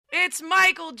It's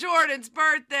Michael Jordan's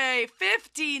birthday,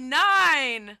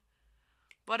 59.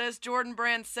 But as Jordan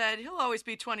Brand said, he'll always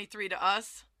be 23 to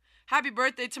us. Happy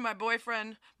birthday to my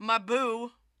boyfriend, my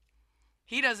boo.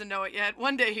 He doesn't know it yet.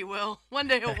 One day he will. One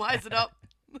day he'll wise it up.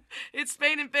 It's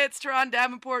Spain and Fitz, Teron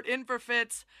Davenport in for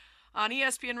Fitz on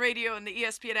ESPN Radio and the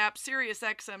ESPN app, Sirius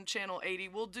XM Channel 80.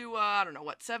 We'll do,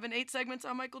 7, 8 segments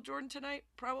on Michael Jordan tonight,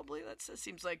 probably. That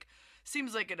seems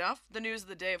like enough. The news of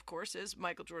the day, of course, is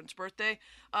Michael Jordan's birthday.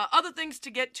 Other things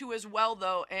to get to as well,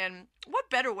 though, and what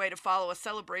better way to follow a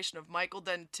celebration of Michael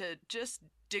than to just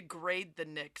degrade the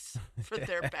Knicks for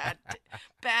their bad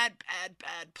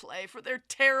play, for their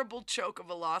terrible choke of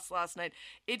a loss last night.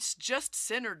 It's just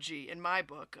synergy in my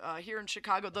book. Here in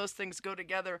Chicago, those things go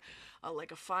together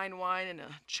like a fine wine and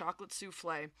a chocolate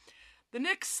souffle. The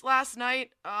Knicks last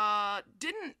night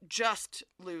didn't just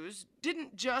lose,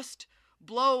 didn't just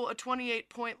blow a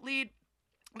 28-point lead,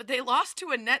 but they lost to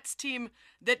a Nets team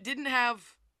that didn't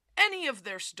have any of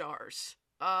their stars.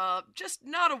 Just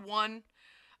not a one.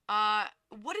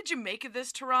 What did you make of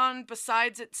this, Teron,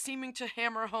 besides it seeming to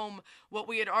hammer home what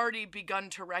we had already begun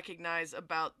to recognize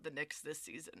about the Knicks this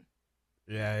season?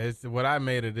 Yeah, it's what I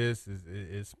made of this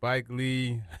is Spike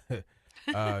Lee,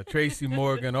 Tracy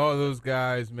Morgan, all those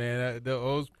guys, man.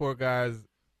 Those poor guys,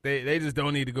 they just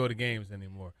don't need to go to games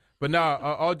anymore. But no,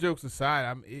 all jokes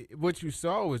aside, what you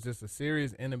saw was just a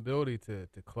serious inability to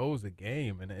close a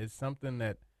game. And it's something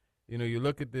that, you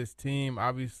look at this team,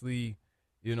 obviously,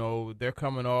 they're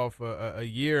coming off a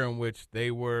year in which they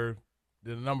were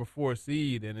the number 4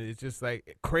 seed. And it's just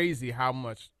like crazy how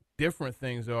much different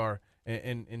things are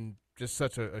in just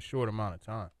such a short amount of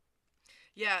time.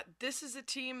 Yeah, this is a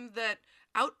team that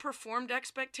outperformed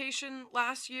expectation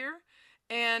last year.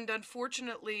 And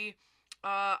unfortunately,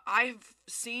 I've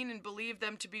seen and believe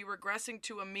them to be regressing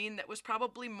to a mean that was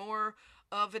probably more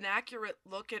of an accurate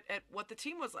look at what the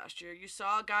team was last year. You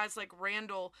saw guys like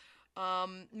Randall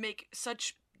make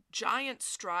such giant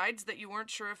strides that you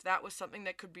weren't sure if that was something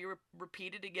that could be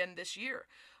repeated again this year.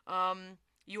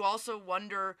 You also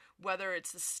wonder whether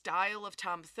it's the style of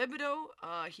Tom Thibodeau.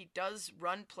 He does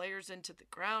run players into the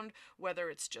ground, whether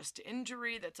it's just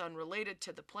injury that's unrelated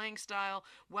to the playing style,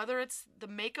 whether it's the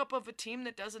makeup of a team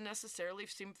that doesn't necessarily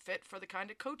seem fit for the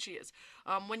kind of coach he is.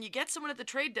 When you get someone at the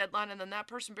trade deadline and then that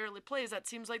person barely plays, that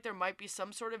seems like there might be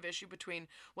some sort of issue between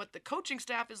what the coaching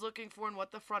staff is looking for and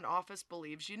what the front office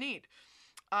believes you need.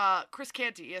 Chris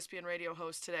Canty, ESPN radio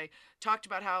host today, talked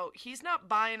about how he's not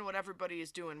buying what everybody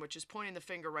is doing, which is pointing the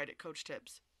finger right at Coach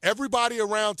Tibbs. Everybody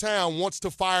around town wants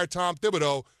to fire Tom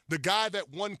Thibodeau, the guy that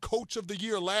won Coach of the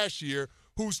Year last year,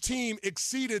 whose team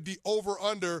exceeded the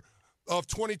over-under of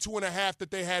 22.5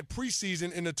 that they had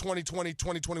preseason in the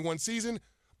 2020-2021 season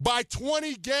by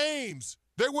 20 games.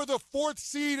 They were the 4th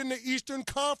seed in the Eastern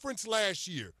Conference last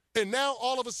year. And now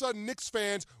all of a sudden Knicks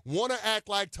fans want to act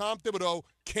like Tom Thibodeau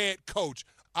can't coach.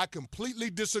 I completely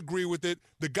disagree with it.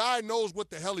 The guy knows what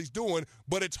the hell he's doing,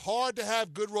 but it's hard to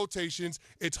have good rotations.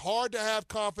 It's hard to have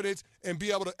confidence and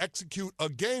be able to execute a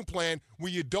game plan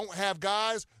when you don't have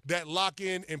guys that lock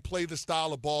in and play the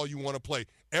style of ball you want to play.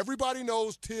 Everybody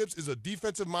knows Tibbs is a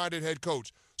defensive-minded head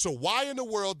coach. So why in the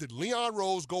world did Leon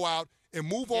Rose go out and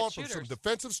move on from some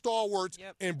defensive stalwarts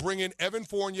and bring in Evan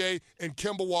Fournier and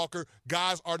Kemba Walker?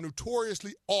 Guys are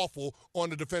notoriously awful on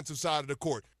the defensive side of the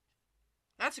court.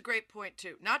 That's a great point,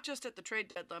 too. Not just at the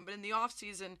trade deadline, but in the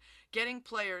offseason, getting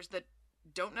players that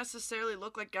don't necessarily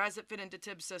look like guys that fit into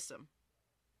Tibbs' system.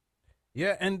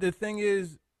 Yeah, and the thing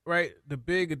is, right, the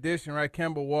big addition, right,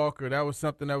 Kemba Walker, that was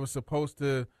something that was supposed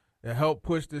to help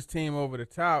push this team over the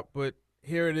top, but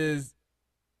here it is.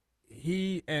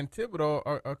 He and Thibodeau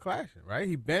are clashing, right?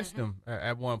 He benched him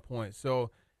at one point. So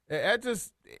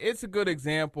it's a good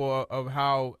example of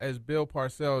how, as Bill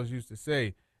Parcells used to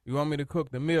say, you want me to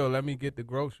cook the meal, let me get the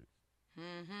groceries.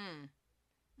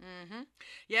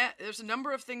 Yeah, there's a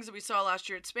number of things that we saw last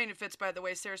year at Spain and Fitz, by the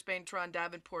way. Sarah Spain, Teron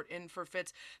Davenport in for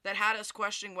Fitz, that had us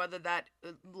questioning whether that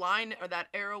line or that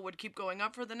arrow would keep going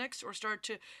up for the Knicks or start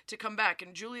to come back.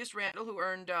 And Julius Randle, who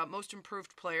earned most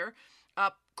improved player,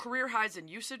 career highs in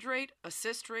usage rate,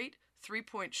 assist rate,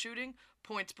 3-point shooting,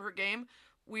 points per game.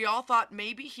 We all thought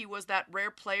maybe he was that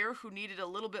rare player who needed a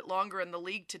little bit longer in the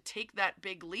league to take that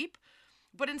big leap.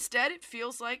 But instead, it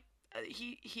feels like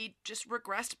he just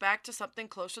regressed back to something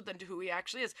closer than to who he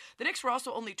actually is. The Knicks were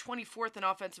also only 24th in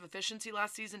offensive efficiency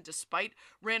last season, despite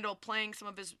Randall playing some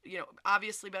of his,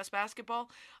 obviously best basketball.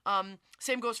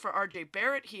 Same goes for R.J.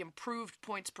 Barrett. He improved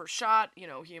points per shot.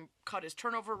 He cut his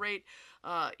turnover rate.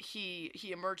 He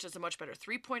emerged as a much better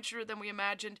three-point shooter than we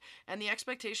imagined, and the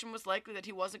expectation was likely that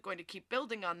he wasn't going to keep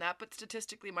building on that, but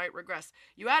statistically might regress.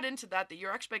 You add into that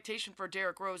your expectation for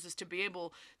Derrick Rose is to be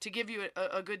able to give you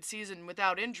a good season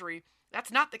without injury.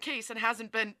 That's not the case and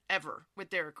hasn't been ever with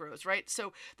Derrick Rose, right?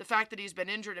 So the fact that he's been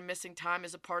injured and missing time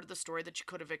is a part of the story that you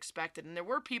could have expected. And there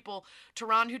were people,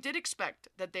 Tehran, who did expect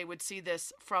that they would see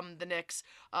this from the Knicks.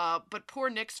 But poor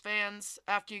Knicks fans,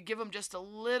 after you give them just a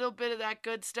little bit of that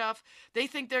good stuff, they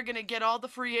think they're going to get all the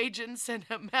free agents and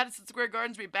Madison Square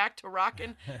Garden's be back to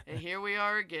rocking. And here we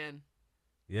are again.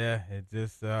 Yeah, it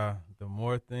just the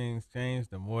more things change,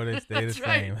 the more they stay the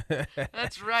right. same.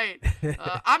 That's right.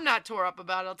 I'm not tore up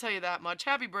about it, I'll tell you that much.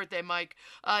 Happy birthday, Mike.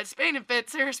 Spain and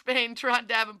Fitz, Sarah Spain, Tehran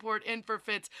Davenport in for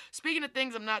Fitz. Speaking of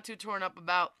things I'm not too torn up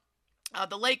about,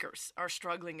 the Lakers are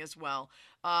struggling as well.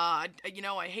 I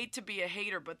hate to be a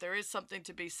hater, but there is something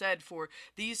to be said for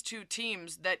these two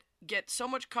teams that get so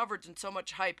much coverage and so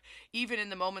much hype, even in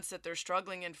the moments that they're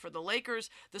struggling. And for the Lakers,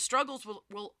 the struggles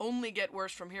will only get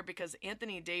worse from here because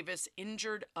Anthony Davis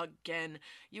injured again.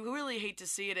 You really hate to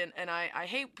see it, and I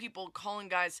hate people calling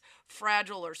guys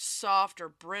fragile or soft or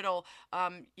brittle.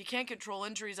 You can't control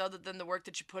injuries other than the work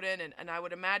that you put in, and I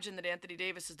would imagine that Anthony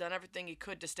Davis has done everything he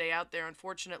could to stay out there.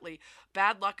 Unfortunately,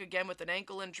 bad luck again with an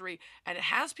ankle injury, and it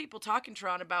has people talking,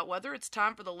 Tehran, about whether it's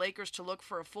time for the Lakers to look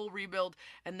for a full rebuild,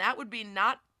 and that would be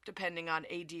not depending on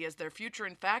AD as their future.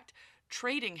 In fact,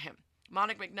 trading him.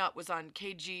 Monica McNutt was on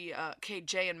KJ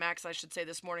and Max, I should say,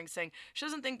 this morning saying she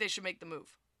doesn't think they should make the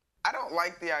move. I don't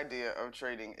like the idea of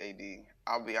trading AD,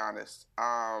 I'll be honest.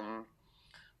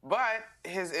 But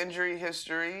his injury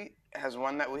history has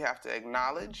one that we have to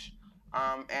acknowledge.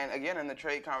 And again, in the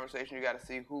trade conversation, you got to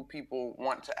see who people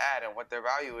want to add and what their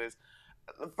value is.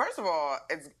 First of all,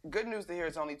 it's good news to hear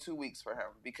it's only 2 weeks for him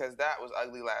because that was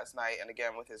ugly last night. And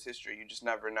again, with his history, you just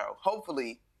never know.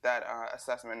 Hopefully that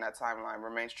assessment, that timeline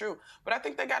remains true. But I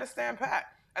think they got to stand pat.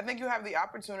 I think you have the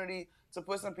opportunity to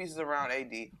put some pieces around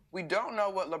AD. We don't know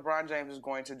what LeBron James is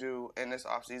going to do in this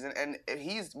offseason. And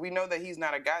we know that he's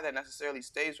not a guy that necessarily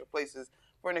stays for places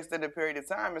for an extended period of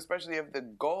time, especially if the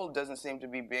goal doesn't seem to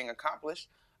be being accomplished.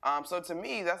 So to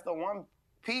me, that's the one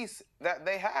piece that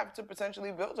they have to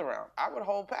potentially build around. I would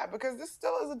hold pat because this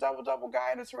still is a double-double guy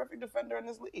and a terrific defender in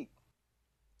this league.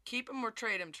 Keep him or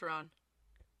trade him, Tehran?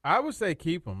 I would say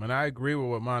keep him, and I agree with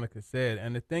what Monica said.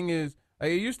 And the thing is,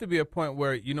 it used to be a point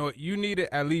where, you needed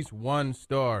at least one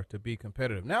star to be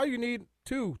competitive. Now you need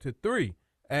 2 to 3.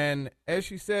 And as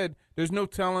she said, there's no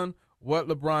telling what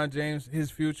LeBron James, his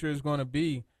future is going to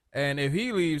be. And if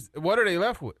he leaves, what are they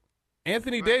left with?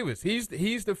 Anthony Davis. He's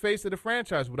the face of the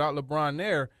franchise without LeBron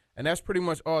there, and that's pretty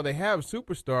much all they have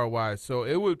superstar-wise. So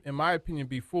it would, in my opinion,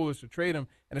 be foolish to trade him,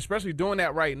 and especially doing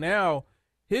that right now,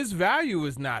 his value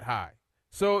is not high.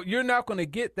 So you're not going to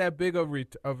get that big of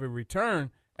a return.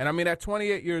 And, I mean, at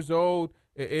 28 years old,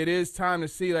 it is time to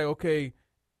see, like, okay,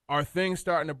 are things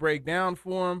starting to break down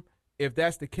for him? If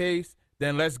that's the case,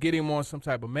 then let's get him on some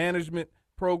type of management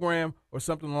program or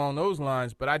something along those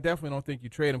lines. But I definitely don't think you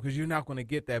trade him because you're not going to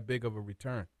get that big of a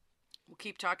return. We'll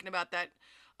keep talking about that,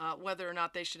 whether or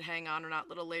not they should hang on or not, a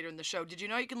little later in the show. Did you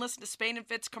know you can listen to Spain and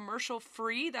Fitz commercial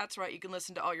free? That's right. You can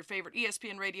listen to all your favorite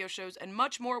ESPN radio shows and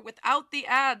much more without the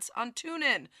ads on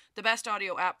TuneIn, the best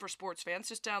audio app for sports fans.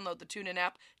 Just download the TuneIn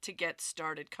app to get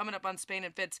started. Coming up on Spain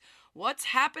and Fitz, what's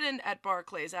happening at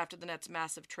Barclays after the Nets'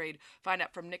 massive trade? Find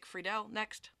out from Nick Friedel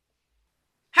next.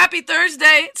 Happy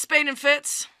Thursday, Spain and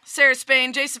Fitz. Sarah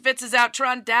Spain, Jason Fitz is out.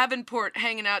 Tehran Davenport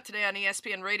hanging out today on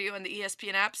ESPN Radio and the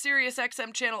ESPN app. Sirius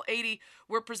XM Channel 80.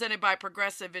 We're presented by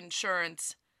Progressive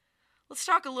Insurance. Let's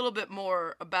talk a little bit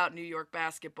more about New York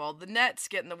basketball. The Nets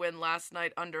getting the win last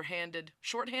night underhanded.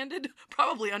 Shorthanded?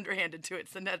 Probably underhanded, too.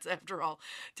 It's the Nets, after all.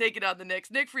 Take it on the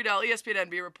Knicks. Nick Friedel, ESPN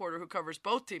NBA reporter who covers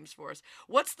both teams for us.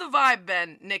 What's the vibe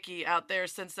been, Nicky, out there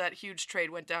since that huge trade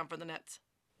went down for the Nets?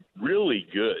 Really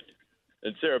good.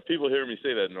 And, Sarah, people hear me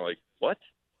say that, and they're like, what?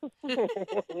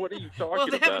 What are you talking about? Well,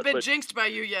 they haven't been jinxed by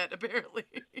you yet, apparently.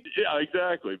 Yeah,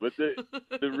 exactly. But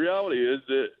the reality is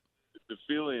that the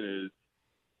feeling is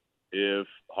if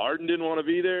Harden didn't want to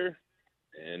be there,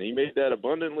 and he made that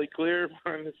abundantly clear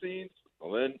behind the scenes,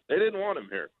 well, then they didn't want him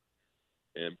here.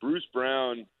 And Bruce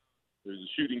Brown, who's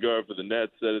a shooting guard for the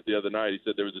Nets, said it the other night. He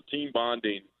said there was a team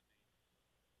bonding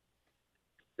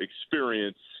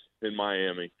experience in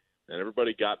Miami, and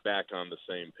everybody got back on the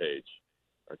same page.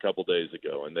 a couple days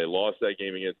ago, and they lost that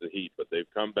game against the Heat, but they've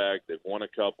come back, they've won a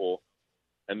couple,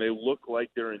 and they look like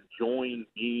they're enjoying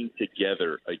being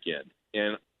together again.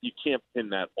 And you can't pin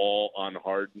that all on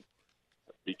Harden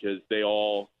because they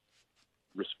all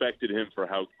respected him for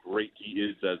how great he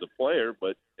is as a player,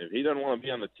 but if he doesn't want to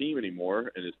be on the team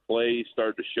anymore and his play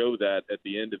started to show that at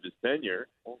the end of his tenure,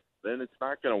 well, then it's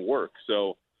not going to work.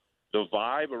 So the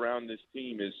vibe around this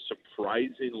team is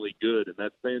surprisingly good, and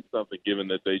that's saying something given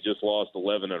that they just lost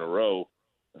 11 in a row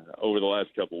over the last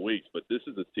couple of weeks. But this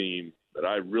is a team that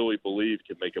I really believe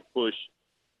can make a push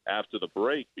after the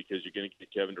break because you're going to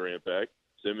get Kevin Durant back.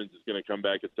 Simmons is going to come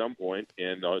back at some point,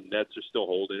 and the Nets are still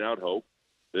holding out hope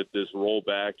that this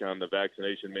rollback on the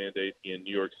vaccination mandate in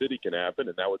New York City can happen,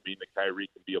 and that would mean that Kyrie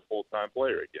can be a full-time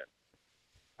player again.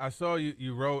 I saw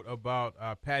you wrote about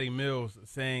Patty Mills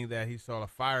saying that he saw a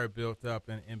fire built up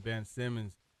in Ben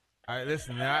Simmons.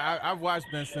 Listen, man, I've watched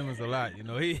Ben Simmons a lot. You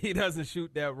know, he doesn't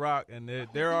shoot that rock, and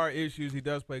there are issues. He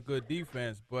does play good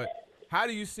defense, but how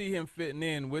do you see him fitting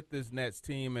in with this Nets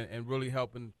team and really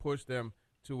helping push them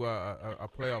to a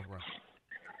playoff run?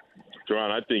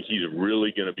 Teron, I think he's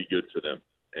really going to be good for them.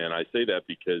 And I say that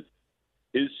because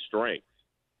his strength,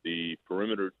 the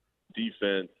perimeter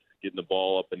defense, getting the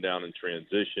ball up and down in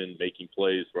transition, making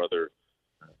plays for other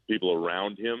people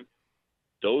around him,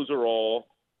 those are all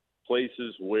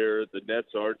places where the Nets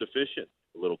are deficient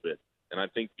a little bit. And I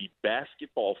think the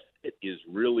basketball fit is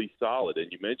really solid.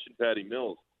 And you mentioned Patty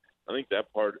Mills. I think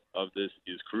that part of this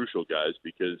is crucial, guys,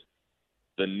 because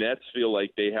the Nets feel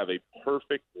like they have a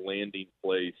perfect landing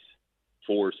place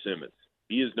for Simmons.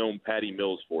 He has known Patty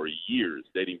Mills for years,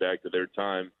 dating back to their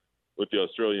time with the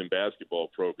Australian basketball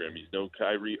program. He's known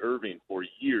Kyrie Irving for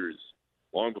years,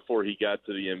 long before he got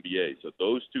to the NBA. So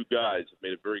those two guys have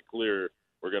made it very clear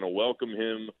we're going to welcome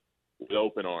him with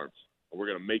open arms. And we're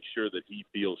going to make sure that he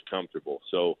feels comfortable.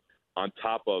 So on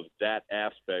top of that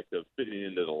aspect of fitting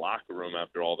into the locker room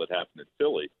after all that happened in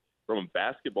Philly, from a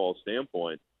basketball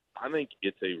standpoint, I think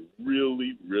it's a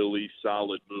really, really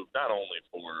solid move, not only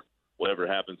for whatever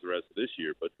happens the rest of this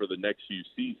year, but for the next few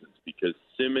seasons, because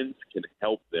Simmons can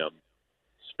help them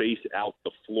space out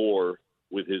the floor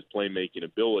with his playmaking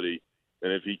ability.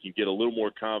 And if he can get a little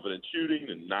more confident shooting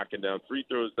and knocking down free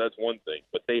throws, that's one thing.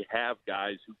 But they have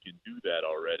guys who can do that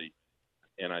already,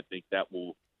 and I think that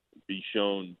will be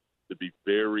shown to be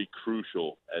very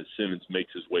crucial as Simmons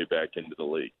makes his way back into the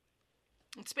league.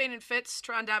 Spain and Fitz,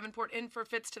 Teron Davenport in for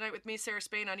Fitz tonight with me, Sarah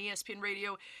Spain, on ESPN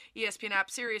Radio, ESPN app,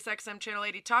 Sirius XM Channel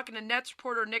 80, talking to Nets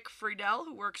reporter Nick Friedel,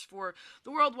 who works for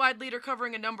the worldwide leader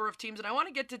covering a number of teams. And I want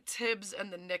to get to Tibbs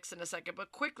and the Knicks in a second,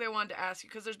 but quickly I wanted to ask you,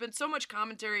 because there's been so much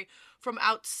commentary from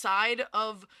outside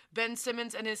of Ben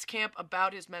Simmons and his camp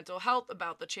about his mental health,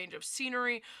 about the change of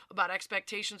scenery, about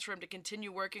expectations for him to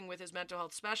continue working with his mental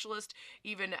health specialist,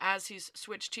 even as he's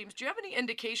switched teams. Do you have any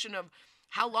indication of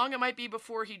how long it might be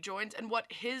before he joins, and what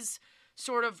his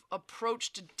sort of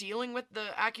approach to dealing with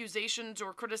the accusations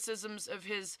or criticisms of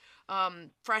his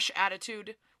fresh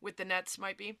attitude with the Nets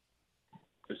might be?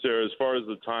 Sarah, as far as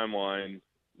the timeline,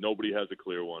 nobody has a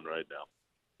clear one right now.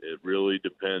 It really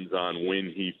depends on when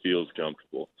he feels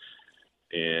comfortable.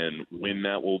 And when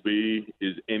that will be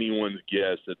is anyone's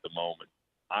guess at the moment.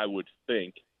 I would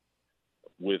think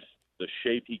with the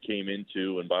shape he came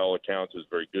into, and by all accounts is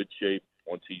very good shape,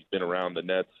 once he's been around the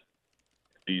Nets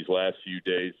these last few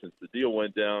days since the deal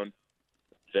went down,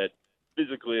 that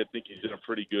physically I think he's in a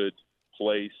pretty good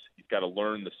place. He's got to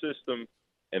learn the system,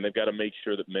 and they've got to make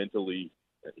sure that mentally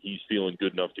he's feeling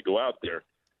good enough to go out there.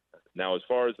 Now, as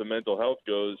far as the mental health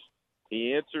goes,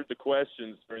 he answered the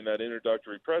questions during that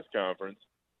introductory press conference,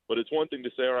 but it's one thing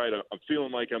to say, all right, I'm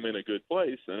feeling like I'm in a good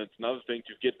place, and it's another thing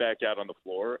to get back out on the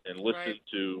floor and listen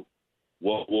to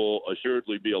what will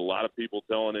assuredly be a lot of people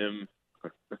telling him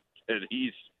that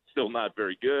he's still not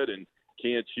very good and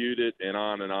can't shoot it, and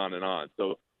on and on and on.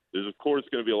 So there's, of course,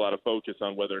 going to be a lot of focus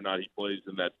on whether or not he plays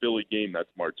in that Philly game. That's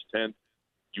March 10th.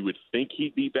 You would think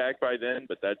he'd be back by then,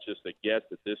 but that's just a guess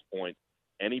at this point.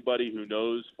 Anybody who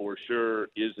knows for sure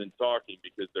isn't talking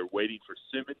because they're waiting for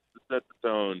Simmons to set the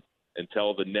tone and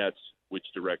tell the Nets which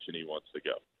direction he wants to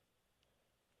go.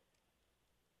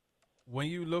 When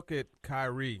you look at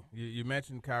Kyrie, you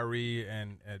mentioned Kyrie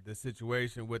and the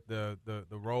situation with the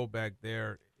rollback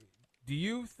there. Do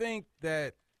you think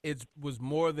that it was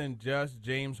more than just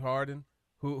James Harden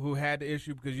who had the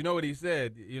issue? Because you know what he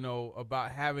said,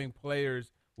 about having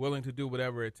players willing to do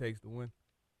whatever it takes to win.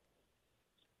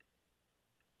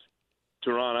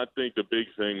 Teron, I think the big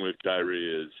thing with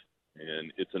Kyrie is,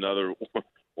 and it's another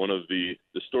one of the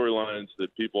storylines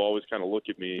that people always kind of look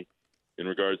at me in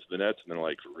regards to the Nets, and they're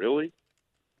like, really?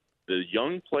 The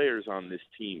young players on this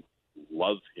team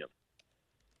love him.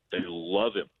 They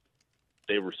love him.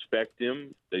 They respect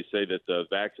him. They say that the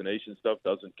vaccination stuff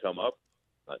doesn't come up.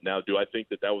 Now, do I think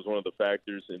that was one of the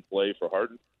factors in play for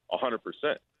Harden? 100%.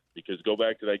 Because go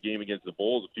back to that game against the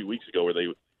Bulls a few weeks ago where they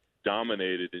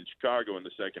dominated in Chicago in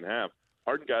the second half.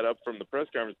 Harden got up from the press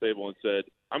conference table and said,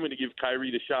 I'm going to give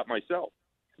Kyrie the shot myself.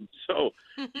 So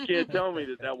you can't tell me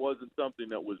that wasn't something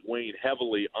that was weighing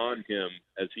heavily on him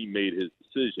as he made his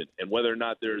decision. And whether or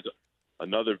not there's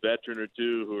another veteran or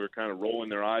two who are kind of rolling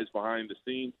their eyes behind the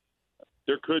scenes,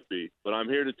 there could be. But I'm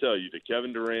here to tell you that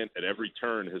Kevin Durant at every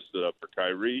turn has stood up for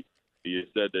Kyrie. He has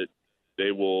said that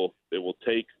they will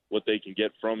take what they can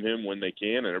get from him when they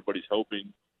can, and everybody's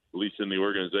hoping, at least in the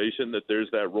organization, that there's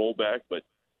that rollback. But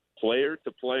player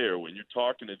to player, when you're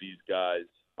talking to these guys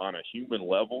on a human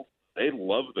level, they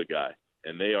love the guy,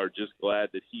 and they are just glad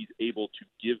that he's able to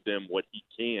give them what he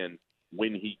can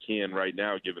when he can right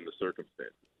now, given the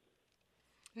circumstances.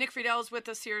 Nick Friedel is with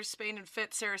us here, Spain and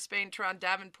Fitz, Sarah Spain, Teron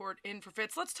Davenport in for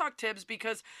Fitz. Let's talk Tibbs,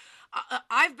 because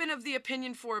I've been of the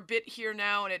opinion for a bit here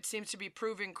now, and it seems to be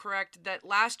proving correct, that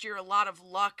last year a lot of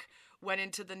luck went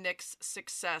into the Knicks'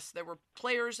 success. There were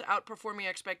players outperforming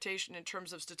expectation in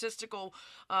terms of statistical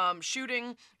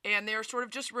shooting, and they're sort of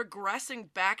just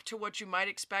regressing back to what you might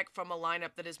expect from a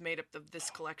lineup that is made up of this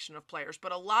collection of players.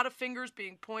 But a lot of fingers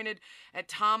being pointed at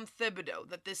Tom Thibodeau,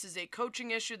 that this is a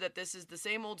coaching issue, that this is the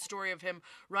same old story of him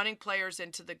running players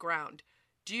into the ground.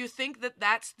 Do you think that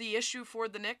that's the issue for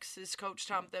the Knicks, is Coach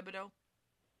Tom Thibodeau?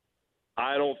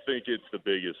 I don't think it's the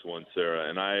biggest one, Sarah.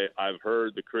 And I've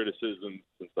heard the criticism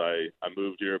since I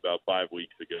moved here about 5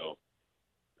 weeks ago.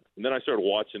 And then I started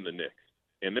watching the Knicks.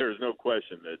 And there is no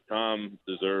question that Tom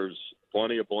deserves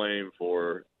plenty of blame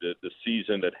for the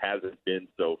season that hasn't been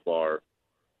so far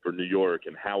for New York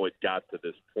and how it got to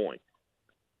this point.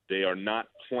 They are not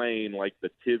playing like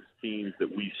the Tibbs teams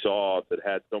that we saw that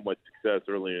had so much success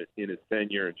early in his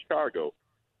tenure in Chicago.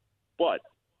 But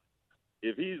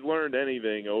if he's learned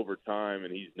anything over time,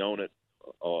 and he's known it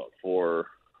for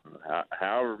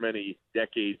however many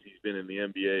decades he's been in the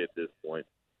NBA at this point,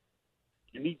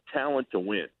 you need talent to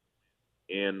win.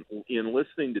 And in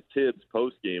listening to Tibbs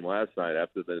post-game last night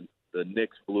after the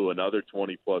Knicks blew another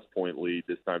 20-plus point lead,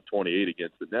 this time 28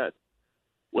 against the Nets,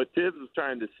 what Tibbs was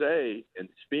trying to say and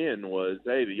spin was,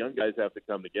 hey, the young guys have to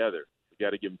come together. We've got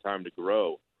to give them time to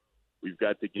grow. We've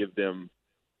got to give them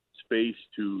space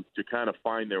to kind of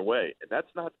find their way. And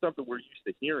that's not something we're used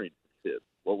to hearing from Tibbs.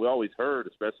 What we always heard,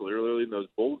 especially early in those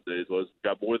Bulls days, was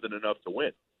got more than enough to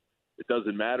win. It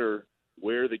doesn't matter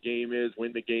where the game is,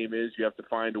 when the game is, you have to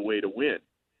find a way to win.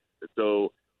 And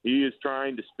so he is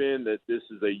trying to spin that this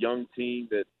is a young team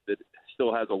that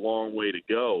still has a long way to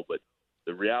go. But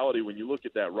the reality, when you look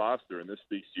at that roster, and this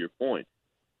speaks to your point,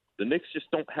 the Knicks just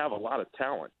don't have a lot of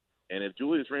talent. And if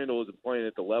Julius Randle isn't playing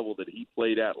at the level that he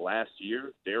played at last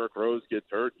year, Derrick Rose gets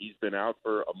hurt, he's been out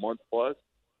for a month plus,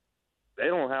 they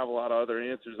don't have a lot of other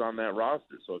answers on that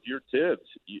roster. So if you're Tibbs,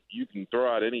 you can throw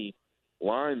out any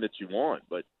line that you want,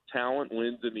 but talent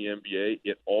wins in the NBA.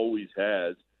 It always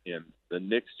has, and the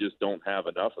Knicks just don't have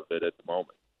enough of it at the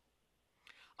moment.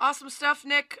 Awesome stuff,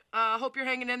 Nick. Hope you're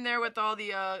hanging in there with all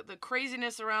the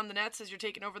craziness around the Nets as you're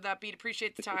taking over that beat.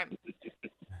 Appreciate the time.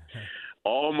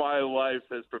 All my life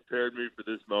has prepared me for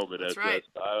this moment. That's right.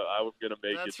 I was going to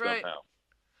make it right. somehow.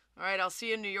 All right, I'll see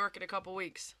you in New York in a couple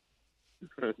weeks.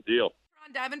 Deal.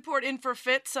 Teron Davenport in for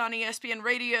Fitz on ESPN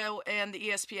Radio and the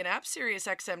ESPN app, Sirius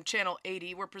XM Channel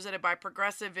 80. We're presented by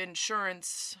Progressive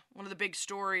Insurance. One of the big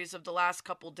stories of the last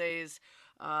couple days,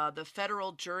 the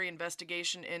federal jury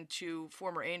investigation into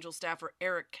former Angel staffer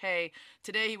Eric Kay.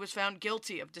 Today he was found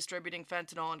guilty of distributing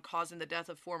fentanyl and causing the death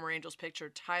of former Angels pitcher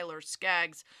Tyler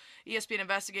Skaggs. ESPN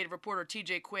investigative reporter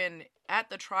TJ Quinn at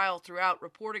the trial throughout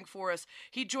reporting for us.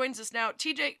 He joins us now.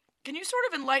 TJ, can you sort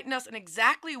of enlighten us on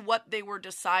exactly what they were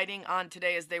deciding on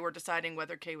today as they were deciding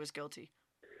whether Kay was guilty?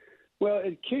 Well,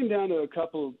 it came down to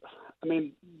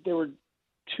there were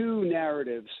two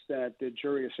narratives that the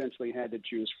jury essentially had to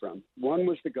choose from. One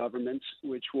was the government's,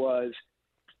 which was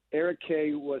Eric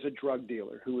Kay was a drug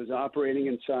dealer who was operating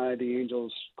inside the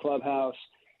Angels clubhouse,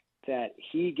 that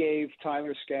he gave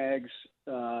Tyler Skaggs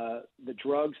the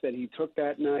drugs that he took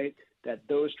that night, that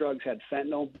those drugs had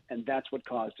fentanyl, and that's what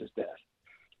caused his death.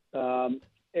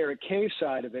 Eric Kay's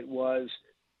side of it was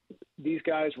these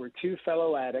guys were two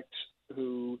fellow addicts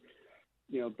who,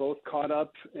 both caught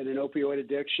up in an opioid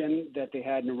addiction, that they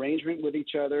had an arrangement with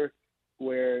each other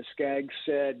where Skaggs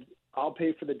said, I'll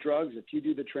pay for the drugs if you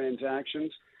do the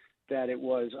transactions, that it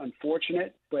was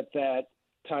unfortunate, but that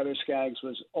Tyler Skaggs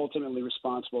was ultimately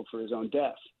responsible for his own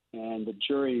death. And the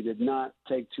jury did not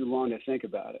take too long to think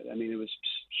about it. I mean, it was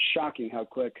shocking how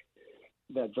quick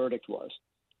that verdict was.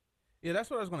 Yeah,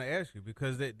 that's what I was going to ask you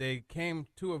because they came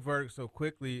to a verdict so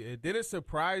quickly. Did it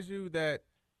surprise you that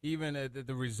even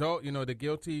the result, the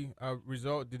guilty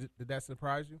result, did that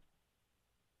surprise you?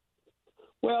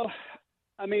 Well,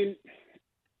 I mean,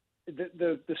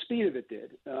 the speed of it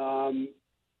did.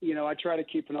 I try to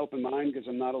keep an open mind because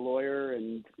I'm not a lawyer,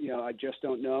 and I just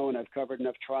don't know. And I've covered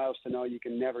enough trials to know you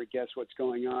can never guess what's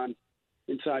going on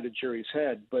inside a jury's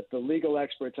head. But the legal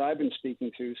experts I've been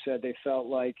speaking to said they felt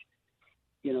like,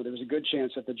 there was a good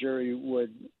chance that the jury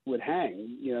would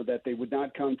hang. That they would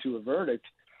not come to a verdict,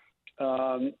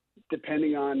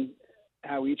 depending on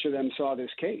how each of them saw this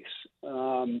case.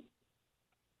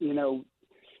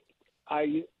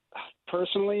 I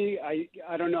personally,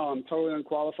 I don't know. I'm totally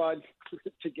unqualified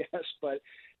to guess, but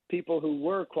people who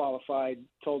were qualified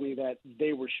told me that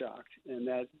they were shocked and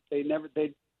that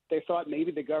they thought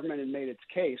maybe the government had made its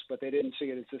case, but they didn't see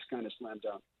it as this kind of slam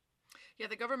dunk. Yeah,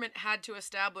 the government had to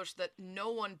establish that no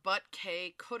one but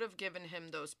Kay could have given him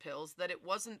those pills, that it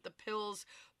wasn't the pills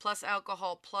plus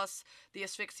alcohol plus the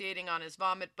asphyxiating on his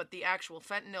vomit, but the actual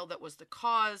fentanyl that was the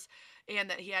cause, and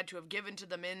that he had to have given to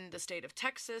them in the state of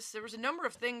Texas. There was a number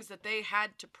of things that they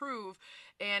had to prove,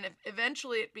 and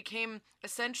eventually it became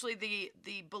essentially the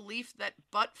belief that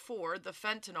but for the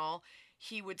fentanyl,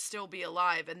 he would still be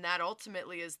alive, and that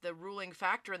ultimately is the ruling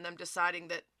factor in them deciding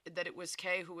that it was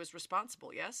Kay who was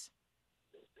responsible, yes?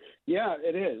 Yeah,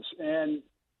 it is. And,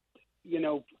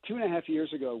 2.5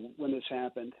 years ago when this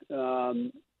happened,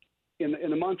 in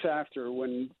the months after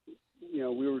when,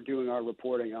 we were doing our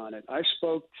reporting on it, I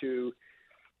spoke to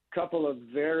a couple of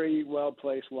very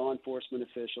well-placed law enforcement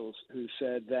officials who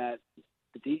said that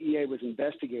the DEA was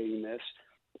investigating this,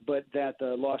 but that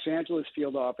the Los Angeles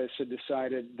field office had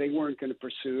decided they weren't going to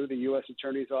pursue. The U.S.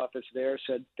 Attorney's Office there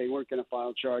said they weren't going to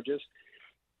file charges,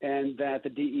 and that the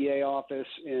DEA office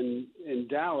in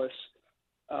Dallas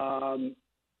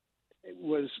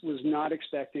was not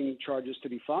expecting charges to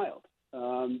be filed.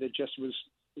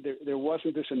 There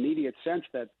wasn't this immediate sense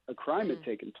that a crime had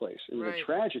taken place. It was a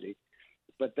tragedy,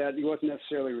 but that he wasn't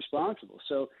necessarily responsible.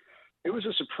 So it was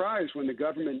a surprise when the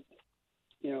government,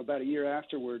 about a year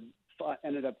afterward,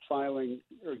 ended up filing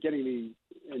or getting the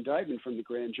indictment from the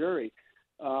grand jury.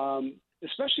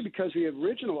 Especially because the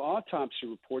original autopsy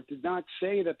report did not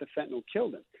say that the fentanyl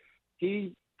killed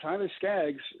him. Tyler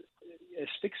Skaggs,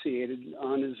 asphyxiated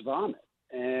on his vomit.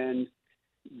 And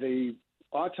the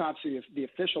autopsy, the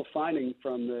official finding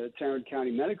from the Tarrant County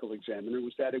Medical Examiner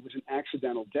was that it was an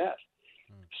accidental death.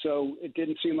 So it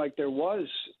didn't seem like there was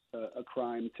a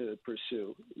crime to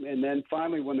pursue. And then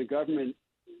finally, when the government,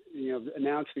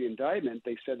 announced the indictment,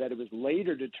 they said that it was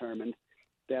later determined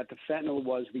that the fentanyl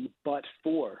was the but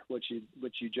for, which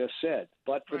you just said.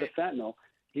 But for the fentanyl,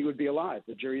 he would be alive.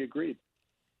 The jury agreed.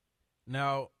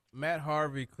 Now, Matt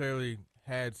Harvey clearly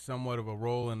had somewhat of a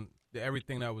role in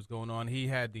everything that was going on. He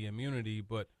had the immunity,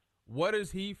 but what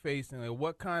is he facing? Like,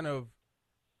 what kind of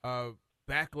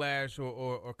backlash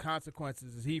or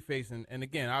consequences is he facing? And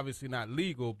again, obviously not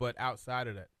legal, but outside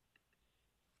of that.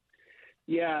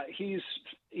 Yeah,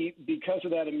 because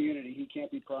of that immunity, he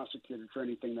can't be prosecuted for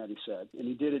anything that he said. And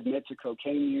he did admit to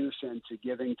cocaine use and to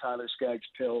giving Tyler Skaggs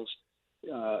pills,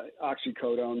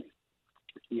 oxycodone,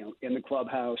 in the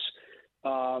clubhouse.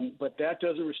 But that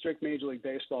doesn't restrict Major League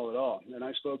Baseball at all. And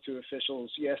I spoke to officials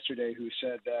yesterday who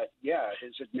said that,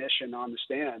 his admission on the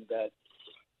stand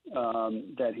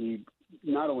that he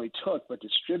not only took but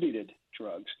distributed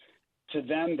drugs, to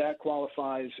them that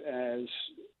qualifies as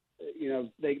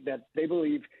they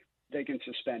believe they can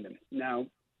suspend him. Now,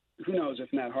 who knows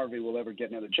if Matt Harvey will ever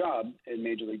get another job in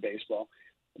Major League Baseball.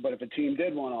 But if a team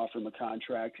did want to offer him a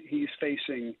contract, he's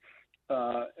facing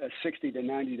a 60 to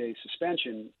 90-day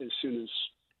suspension as soon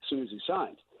as he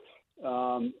signs.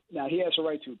 Now, he has a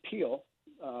right to appeal.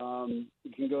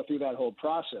 He can go through that whole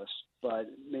process, but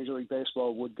Major League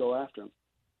Baseball would go after him.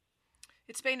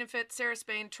 It's Spain and Fitz, Sarah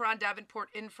Spain, Teron Davenport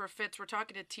in for Fitz. We're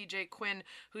talking to TJ Quinn,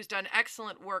 who's done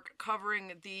excellent work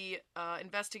covering the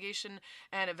investigation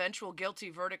and eventual guilty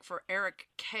verdict for Eric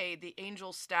Kay, the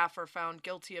Angels staffer found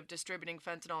guilty of distributing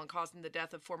fentanyl and causing the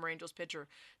death of former Angels pitcher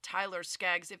Tyler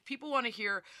Skaggs. If people want to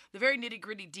hear the very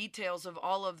nitty-gritty details of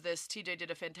all of this, TJ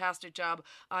did a fantastic job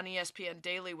on ESPN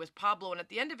Daily with Pablo, and at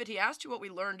the end of it, he asked you what we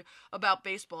learned about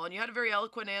baseball, and you had a very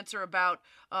eloquent answer about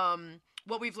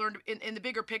what we've learned in the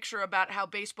bigger picture about how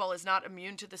baseball is not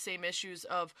immune to the same issues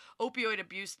of opioid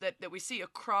abuse that we see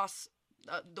across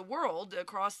the world,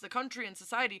 across the country and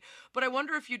society. But I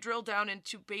wonder if you drill down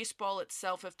into baseball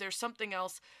itself, if there's something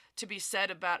else to be said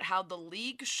about how the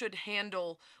league should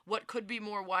handle what could be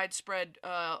more widespread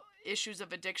issues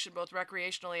of addiction, both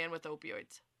recreationally and with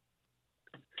opioids.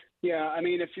 Yeah, I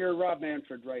mean, if you're Rob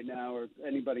Manfred right now or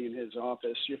anybody in his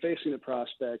office, you're facing the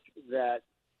prospect that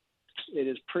it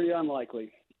is pretty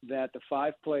unlikely that the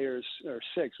 5 players, or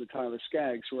 6 with Tyler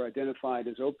Skaggs, who were identified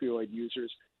as opioid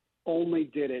users, only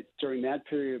did it during that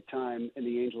period of time in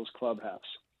the Angels clubhouse,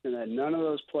 and that none of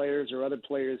those players or other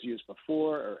players used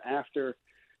before or after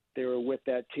they were with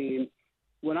that team.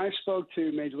 When I spoke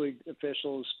to Major League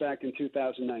officials back in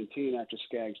 2019 after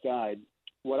Skaggs died,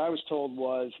 what I was told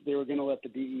was they were going to let the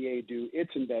DEA do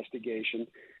its investigation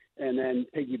and then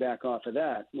piggyback off of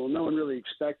that. Well, no one really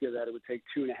expected that it would take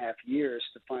 2.5 years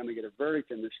to finally get a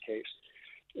verdict in this case.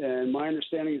 And my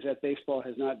understanding is that baseball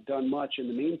has not done much in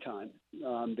the meantime.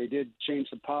 They did change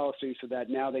the policy so that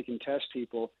now they can test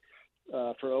people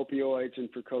for opioids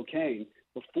and for cocaine.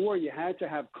 Before, you had to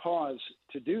have cause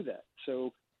to do that.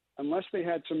 So unless they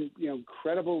had some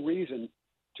credible reason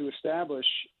to establish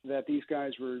that these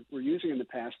guys were using in the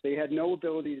past, they had no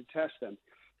ability to test them.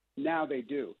 Now they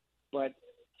do. But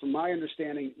from my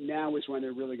understanding, now is when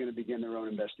they're really going to begin their own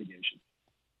investigation.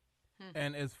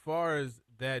 And as far as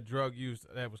that drug use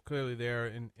that was clearly there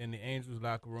in the Angels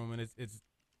locker room, and it's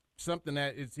something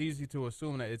that it's easy to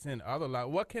assume that it's in other locker.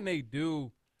 What can they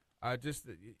do? Just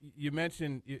you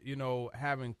mentioned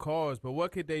having cause, but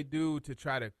what could they do to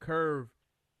try to curb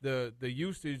the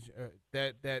usage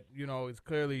that is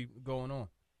clearly going on?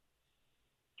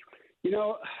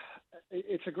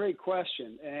 It's a great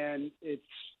question, and it's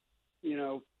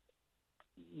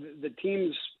the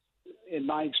teams. In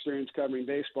my experience covering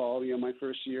baseball, my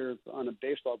first year on a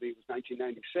baseball beat was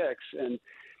 1996, and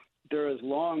there has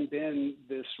long been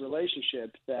this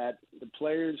relationship that the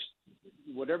players,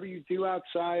 whatever you do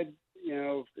outside,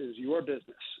 is your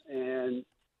business, and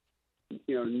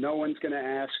no one's going to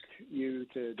ask you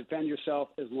to defend yourself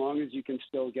as long as you can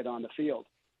still get on the field.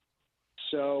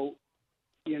 So,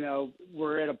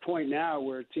 we're at a point now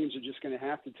where teams are just going to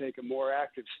have to take a more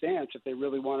active stance if they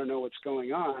really want to know what's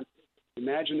going on.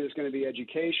 Imagine there's going to be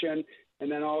education, and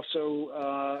then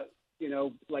also,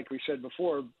 like we said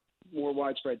before, more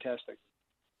widespread testing.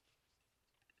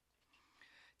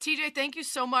 TJ, thank you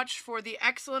so much for the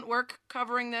excellent work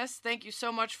covering this. Thank you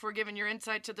so much for giving your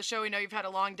insight to the show. We know you've had a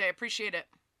long day. Appreciate it.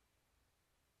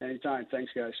 Anytime.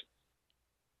 Thanks, guys.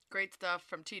 Great stuff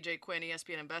from TJ Quinn,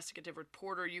 ESPN investigative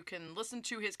reporter. You can listen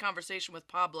to his conversation with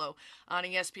Pablo on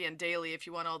ESPN Daily if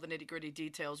you want all the nitty-gritty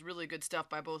details. Really good stuff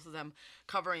by both of them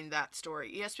covering that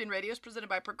story. ESPN Radio is presented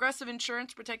by Progressive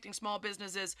Insurance, protecting small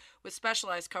businesses with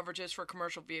specialized coverages for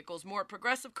commercial vehicles. More at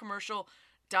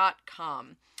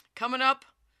progressivecommercial.com. Coming up,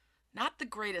 not the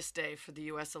greatest day for the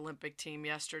U.S. Olympic team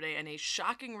yesterday, and a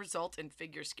shocking result in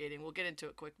figure skating. We'll get into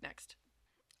it quick next.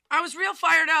 I was real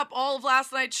fired up all of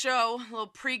last night's show. A little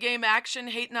pregame action,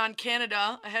 hating on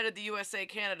Canada ahead of the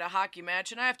USA-Canada hockey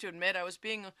match. And I have to admit, I was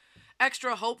being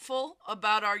extra hopeful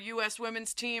about our U.S.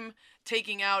 women's team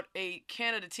taking out a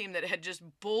Canada team that had just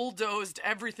bulldozed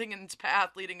everything in its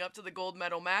path leading up to the gold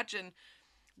medal match. And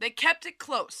they kept it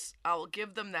close. I will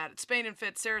give them that. It's Spain and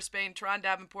Fitz, Sarah Spain, Teron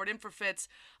Davenport in for Fitz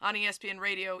on ESPN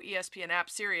Radio, ESPN app,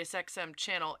 Sirius XM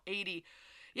Channel 80.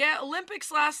 Yeah,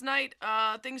 Olympics last night,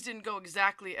 things didn't go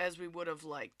exactly as we would have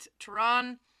liked.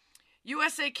 Teron,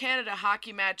 USA-Canada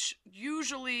hockey match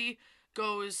usually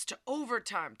goes to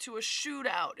overtime, to a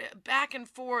shootout, back and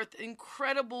forth,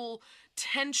 incredible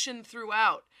tension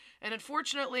throughout. And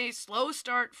unfortunately, slow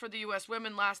start for the U.S.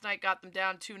 women last night got them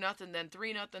down 2-0, then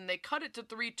 3-0. They cut it to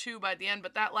 3-2 by the end,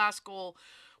 but that last goal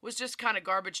was just kind of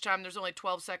garbage time. There's only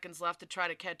 12 seconds left to try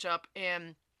to catch up,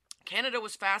 and Canada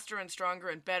was faster and stronger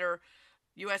and better.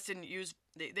 U.S. didn't use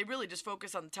 – they really just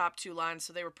focused on the top 2 lines,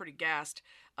 so they were pretty gassed.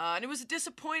 And it was a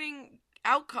disappointing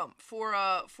outcome for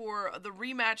the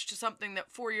rematch to something that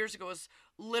 4 years ago was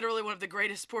literally one of the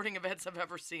greatest sporting events I've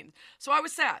ever seen. So I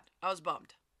was sad. I was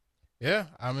bummed. Yeah,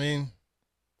 I mean,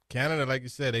 Canada, like you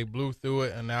said, they blew through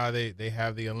it, and now they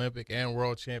have the Olympic and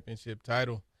World Championship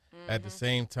title at the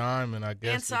same time. And I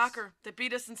guess and soccer. They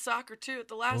beat us in soccer, too, at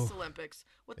the last Olympics.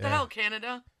 What the hell,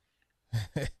 Canada?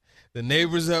 The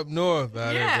neighbors up north,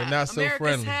 they're not so America's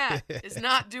friendly. hat is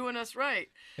not doing us right.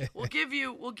 We'll give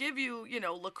you,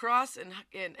 lacrosse and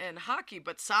hockey,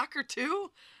 but soccer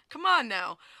too? Come on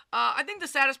now. I think the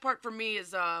saddest part for me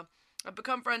is I've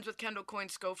become friends with Kendall Coyne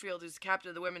Schofield, who's the captain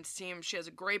of the women's team. She has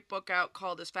a great book out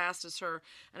called As Fast as Her,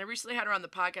 and I recently had her on the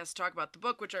podcast to talk about the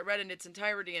book, which I read in its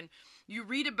entirety, and you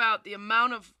read about the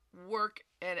amount of work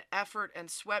and effort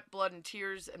and sweat, blood, and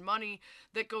tears and money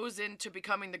that goes into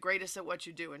becoming the greatest at what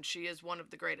you do, and she is one of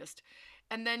the greatest.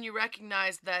 And then you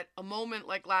recognize that a moment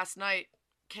like last night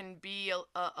can be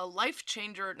a life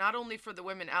changer, not only for the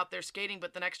women out there skating,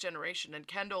 but the next generation. And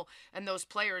Kendall and those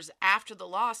players after the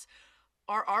loss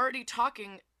are already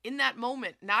talking in that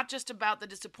moment, not just about the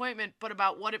disappointment, but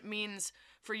about what it means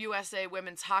for USA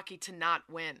women's hockey to not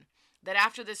win. That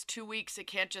after this 2 weeks, it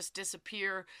can't just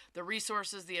disappear. The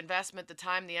resources, the investment, the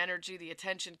time, the energy, the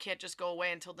attention can't just go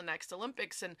away until the next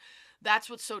Olympics. And that's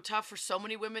what's so tough for so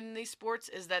many women in these sports,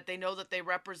 is that they know that they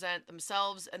represent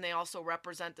themselves and they also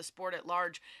represent the sport at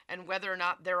large. And whether or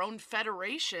not their own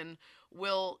federation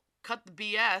will cut the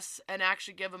BS and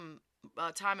actually give them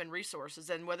time and resources,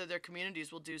 and whether their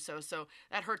communities will do so. So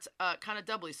that hurts kind of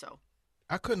doubly so.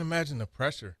 I couldn't imagine the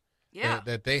pressure Yeah.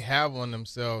 that they have on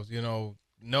themselves,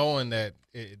 knowing that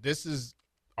this is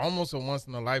almost a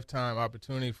once-in-a-lifetime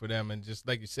opportunity for them. And just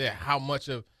like you said, how much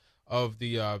of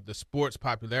the sport's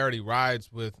popularity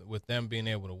rides with them being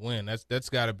able to win. That's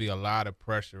got to be a lot of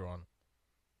pressure on them.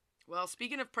 Well,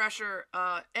 speaking of pressure,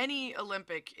 any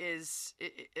Olympic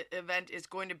event is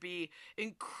going to be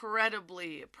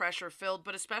incredibly pressure-filled,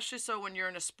 but especially so when you're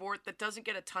in a sport that doesn't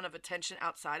get a ton of attention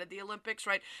outside of the Olympics,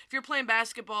 right? If you're playing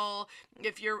basketball,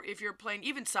 if you're playing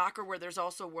even soccer, where there's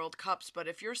also World Cups, but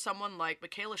if you're someone like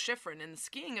Michaela Schifrin in the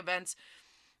skiing events,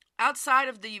 outside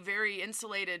of the very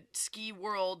insulated ski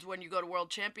world, when you go to world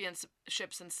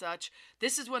championships and such,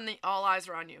 this is when all eyes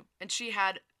are on you. And she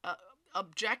had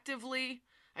objectively,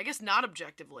 I guess not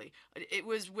objectively, it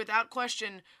was without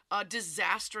question a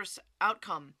disastrous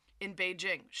outcome in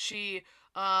Beijing. She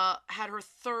had her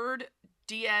third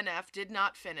DNF, did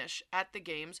not finish at the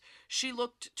games. She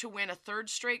looked to win a third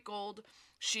straight gold.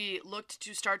 She looked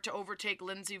to start to overtake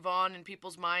Lindsey Vonn in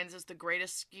people's minds as the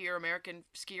greatest American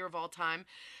skier of all time.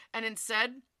 And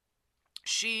instead,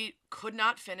 she could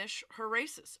not finish her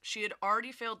races. She had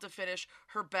already failed to finish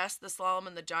her best, the slalom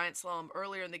and the giant slalom,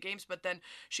 earlier in the games, but then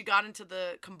she got into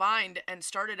the combined and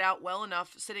started out well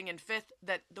enough, sitting in fifth,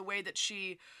 that the way that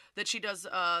she does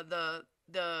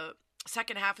the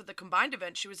second half of the combined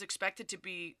event, she was expected to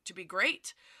be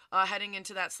great heading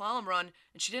into that slalom run,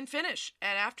 and she didn't finish.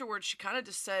 And afterwards, she kind of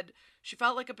just said she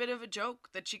felt like a bit of a joke,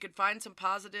 that she could find some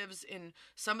positives in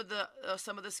some of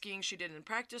the skiing she did in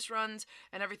practice runs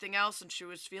and everything else, and she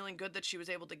was feeling good that she was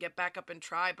able to get back up and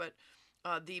try. But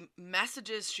the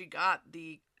messages she got,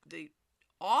 the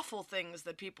awful things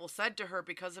that people said to her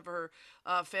because of her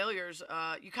failures,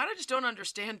 you kind of just don't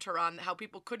understand, Tehran, how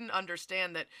people couldn't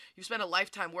understand that you spent a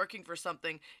lifetime working for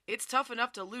something. It's tough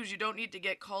enough to lose. You don't need to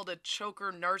get called a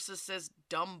choker, narcissist,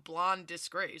 dumb, blonde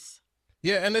disgrace.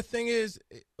 Yeah, and the thing is,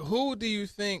 who do you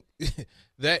think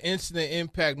that incident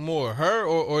impact more, her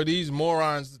or these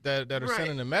morons that are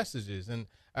sending the messages? And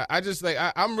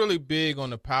I'm really big on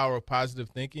the power of positive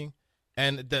thinking.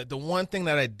 And the one thing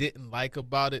that I didn't like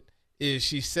about it is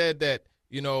she said that,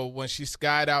 when she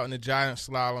skied out in the giant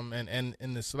slalom and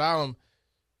in the slalom,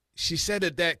 she said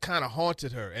that kind of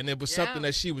haunted her. And it was something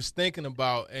that she was thinking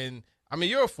about. And, I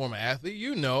mean, you're a former athlete.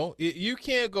 You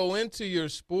can't go into your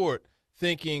sport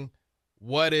thinking,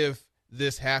 what if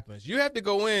this happens? You have to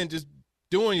go in just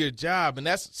doing your job. And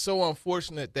that's so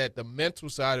unfortunate that the mental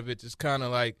side of it just kind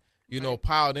of like,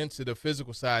 piled into the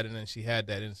physical side, and then she had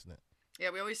that incident.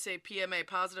 Yeah, we always say PMA,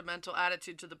 positive mental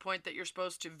attitude, to the point that you're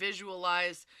supposed to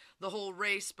visualize the whole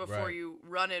race before you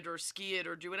run it or ski it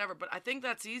or do whatever. But I think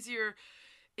that's easier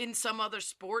in some other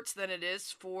sports than it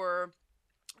is for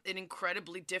an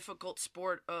incredibly difficult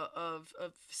sport of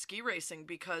ski racing,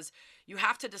 because you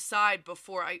have to decide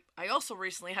before. I also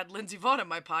recently had Lindsey Vonn on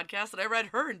my podcast, and I read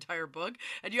her entire book,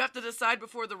 and you have to decide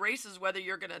before the races whether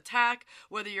you're going to attack,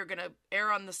 whether you're going to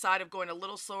err on the side of going a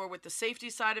little slower with the safety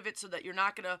side of it so that you're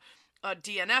not going to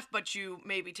DNF, but you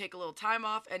maybe take a little time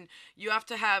off, and you have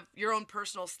to have your own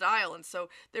personal style. And so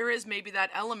there is maybe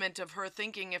that element of her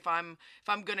thinking, if I'm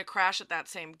going to crash at that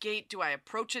same gate, do I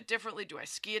approach it differently? Do I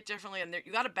ski it differently? And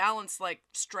you got to balance like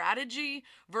strategy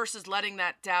versus letting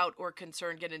that doubt or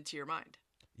concern get into your mind.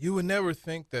 You would never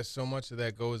think that so much of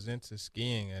that goes into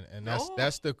skiing, and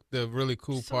that's the really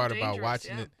cool part about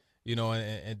watching it,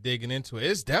 and digging into it.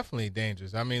 It's definitely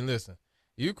dangerous. I mean, listen.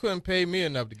 You couldn't pay me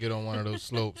enough to get on one of those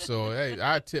slopes, so hey,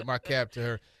 I tip my cap to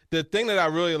her. The thing that I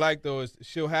really like, though, is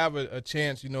she'll have a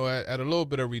chance, at a little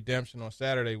bit of redemption on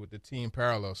Saturday with the team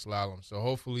parallel slalom. So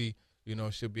hopefully,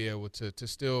 she'll be able to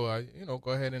still,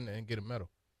 go ahead and get a medal.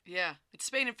 Yeah, it's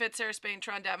Spain and Fitz, Sarah Spain,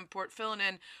 Tron Davenport filling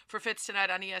in for Fitz tonight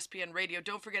on ESPN Radio.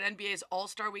 Don't forget, NBA's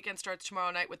All-Star Weekend starts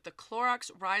tomorrow night with the Clorox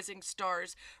Rising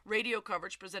Stars radio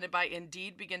coverage presented by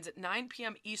Indeed. Begins at 9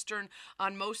 p.m. Eastern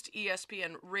on most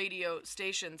ESPN radio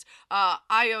stations.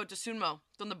 Ayo Dosunmu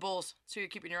on the Bulls, so you're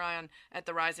keeping your eye on at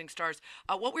the Rising Stars.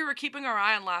 What we were keeping our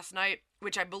eye on last night,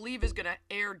 which I believe is going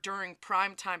to air during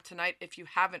prime time tonight if you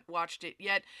haven't watched it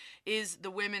yet, is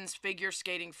the women's figure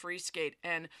skating free skate.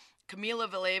 And Kamila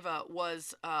Valieva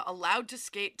was allowed to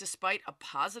skate despite a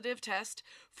positive test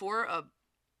for a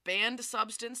banned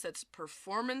substance that's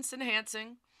performance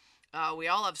enhancing. We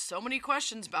all have so many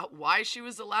questions about why she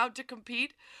was allowed to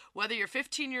compete, whether you're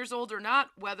 15 years old or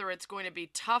not, whether it's going to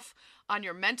be tough on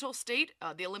your mental state.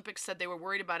 The Olympics said they were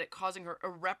worried about it causing her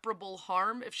irreparable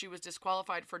harm if she was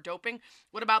disqualified for doping.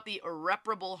 What about the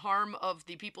irreparable harm of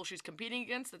the people she's competing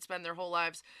against that spend their whole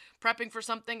lives prepping for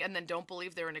something and then don't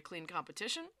believe they're in a clean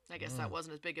competition? I guess that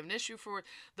wasn't as big of an issue for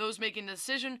those making the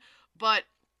decision. But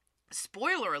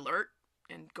spoiler alert,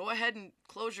 and go ahead and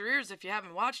close your ears if you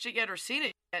haven't watched it yet or seen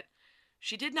it yet,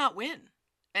 she did not win.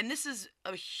 And this is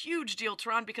a huge deal,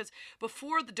 Teron, because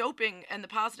before the doping and the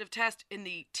positive test in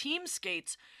the team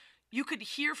skates, you could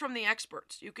hear from the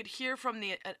experts, you could hear from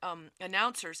the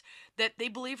announcers that they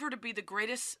believe her to be the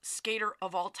greatest skater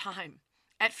of all time.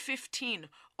 At 15,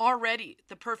 already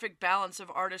the perfect balance of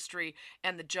artistry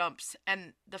and the jumps.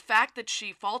 And the fact that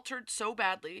she faltered so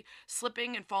badly,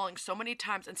 slipping and falling so many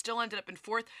times, and still ended up in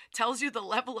fourth, tells you the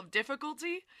level of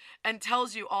difficulty, and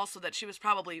tells you also that she was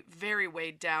probably very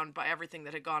weighed down by everything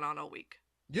that had gone on all week.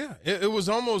 Yeah, it was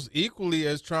almost equally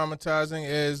as traumatizing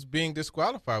as being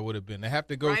disqualified would have been. They have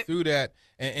to go through that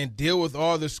and deal with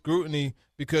all the scrutiny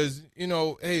because,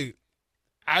 hey,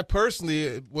 I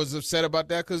personally was upset about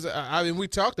that because, we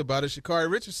talked about it. Sha'Carri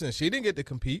Richardson, she didn't get to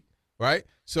compete, right?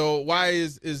 So why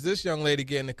is this young lady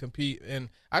getting to compete? And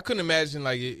I couldn't imagine,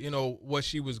 what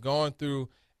she was going through.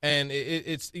 And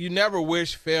it's you never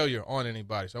wish failure on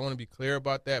anybody. So I want to be clear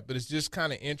about that. But it's just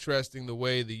kind of interesting the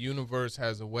way the universe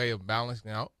has a way of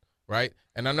balancing out, right?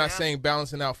 And I'm not saying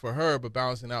balancing out for her, but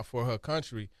balancing out for her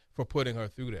country for putting her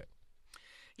through that.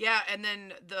 Yeah, and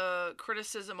then the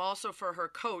criticism also for her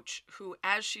coach, who,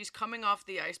 as she's coming off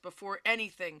the ice before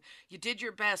anything, you did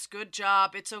your best, good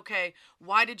job, it's okay.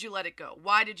 Why did you let it go?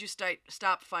 Why did you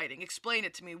stop fighting? Explain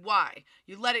it to me. Why?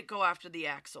 You let it go after the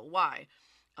axle. Why?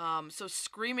 So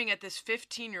screaming at this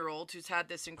 15-year-old who's had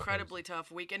this incredibly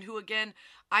tough week, and who, again,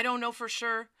 I don't know for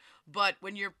sure, but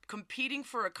when you're competing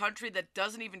for a country that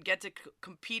doesn't even get to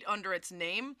compete under its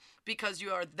name because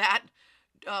you are that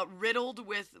riddled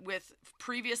with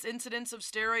previous incidents of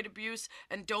steroid abuse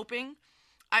and doping,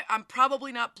 I'm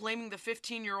probably not blaming the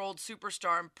 15-year-old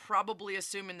superstar. I'm probably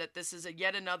assuming that this is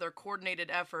yet another coordinated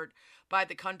effort by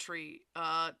the country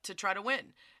to try to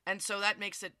win. And so that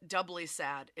makes it doubly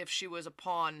sad if she was a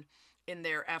pawn in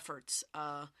their efforts.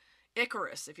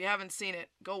 Icarus, if you haven't seen it,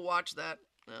 go watch that.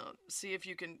 See if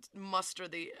you can muster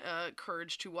the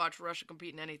courage to watch Russia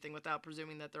compete in anything without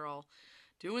presuming that they're all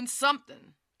doing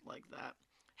something like that.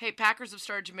 Hey, Packers have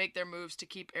started to make their moves to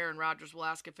keep Aaron Rodgers. We'll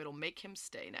ask if it'll make him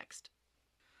stay next.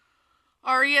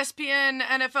 Our ESPN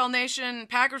NFL Nation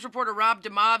Packers reporter Rob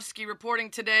Demovsky reporting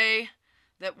today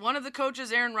that one of the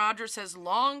coaches Aaron Rodgers has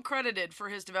long credited for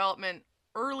his development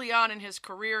early on in his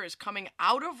career is coming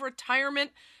out of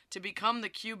retirement to become the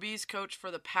QB's coach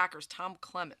for the Packers, Tom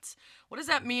Clements. What does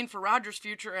that mean for Rodgers'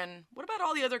 future, and what about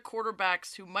all the other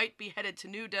quarterbacks who might be headed to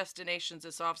new destinations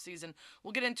this offseason?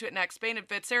 We'll get into it next. Spain and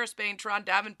Fitz, Sarah Spain, Teron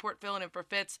Davenport filling in for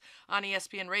Fitz on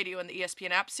ESPN Radio and the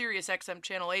ESPN app, Sirius XM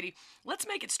Channel 80. Let's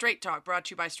make it Straight Talk, brought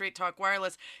to you by Straight Talk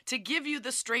Wireless. To give you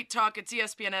the Straight Talk, it's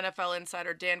ESPN NFL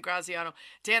insider Dan Graziano.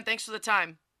 Dan, thanks for the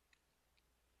time.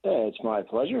 It's my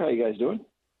pleasure. How you guys doing?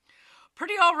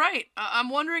 Pretty all right. I'm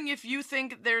wondering if you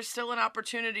think there's still an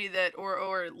opportunity that,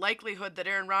 or likelihood that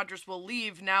Aaron Rodgers will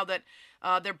leave now that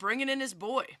they're bringing in his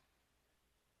boy.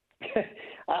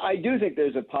 I do think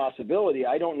there's a possibility.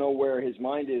 I don't know where his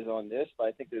mind is on this, but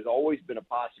I think there's always been a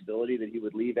possibility that he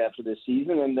would leave after this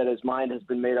season and that his mind has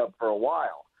been made up for a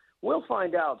while. We'll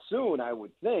find out soon, I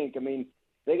would think. I mean,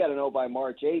 they got to know by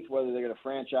March 8th whether they're going to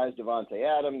franchise Devontae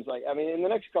Adams. In the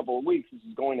next couple of weeks, this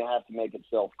is going to have to make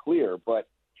itself clear. But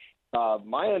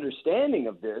my understanding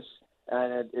of this,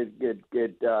 and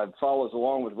it follows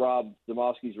along with Rob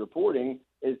Demovsky's reporting,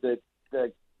 is that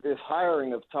this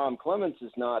hiring of Tom Clements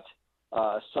is not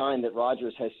a sign that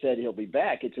Rodgers has said he'll be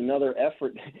back. It's another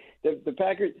effort. The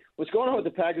Packers, what's going on with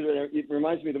the Packers, it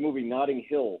reminds me of the movie Notting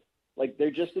Hill. Like,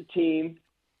 they're just a team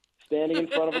standing in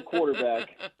front of a quarterback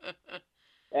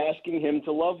asking him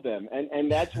to love them.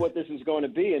 And that's what this is going to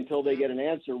be until they get an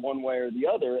answer one way or the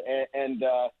other. And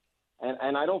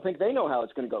I don't think they know how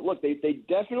it's going to go. Look, they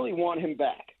definitely want him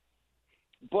back.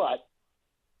 But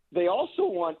they also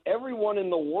want everyone in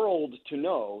the world to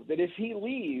know that if he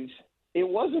leaves, it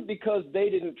wasn't because they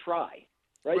didn't try,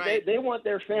 right? They want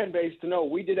their fan base to know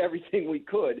we did everything we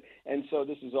could, and so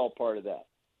this is all part of that.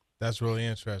 That's really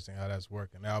interesting how that's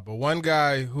working out. But one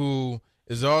guy who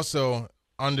is also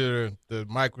under the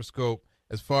microscope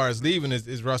as far as leaving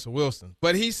is Russell Wilson.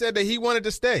 But he said that he wanted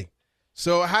to stay.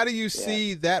 So how do you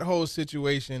see that whole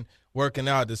situation working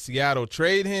out. Does Seattle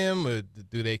trade him, or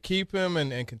do they keep him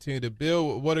and continue to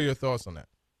build? What are your thoughts on that?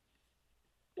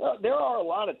 Well, there are a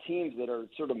lot of teams that are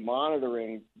sort of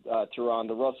monitoring Teron,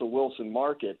 the Russell Wilson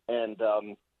market, and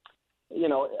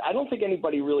I don't think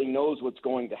anybody really knows what's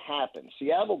going to happen.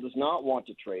 Seattle does not want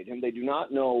to trade him. They do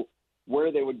not know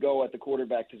where they would go at the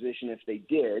quarterback position if they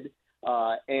did,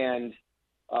 and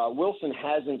Wilson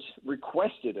hasn't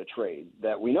requested a trade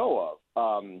that we know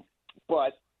of.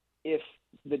 But if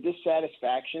the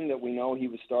dissatisfaction that we know he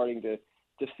was starting to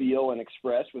feel and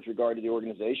express with regard to the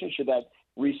organization, should that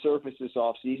resurface this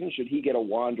offseason? Should he get a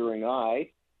wandering eye?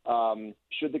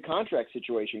 Should the contract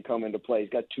situation come into play? He's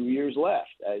got 2 years left.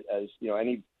 As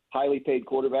any highly paid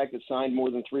quarterback that signed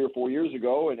more than 3 or 4 years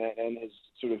ago and has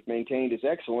sort of maintained his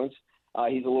excellence,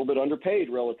 he's a little bit underpaid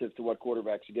relative to what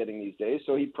quarterbacks are getting these days.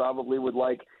 So he probably would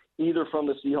like, either from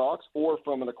the Seahawks or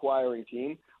from an acquiring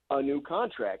team, a new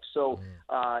contract. So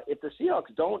if the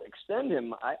Seahawks don't extend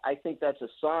him, I think that's a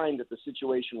sign that the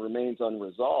situation remains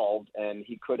unresolved and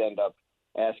he could end up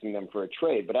asking them for a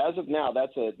trade. But as of now,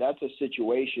 that's a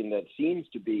situation that seems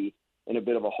to be in a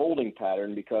bit of a holding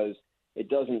pattern, because it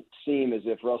doesn't seem as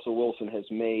if Russell Wilson has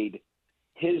made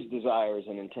his desires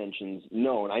and intentions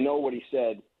known. I know what he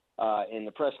said in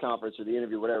the press conference or the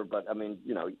interview, whatever, but I mean,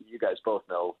 you guys both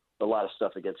know a lot of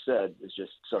stuff that gets said is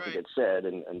just stuff that gets said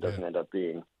and doesn't end up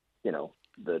being,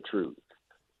 the truth.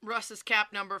 Russ's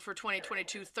cap number for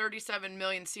 2022, $37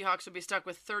 million. Seahawks would be stuck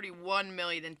with $31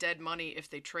 million in dead money if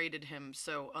they traded him.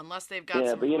 So unless they've got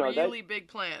some really big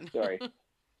plan. Sorry.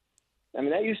 I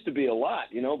mean, that used to be a lot,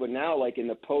 but now, like in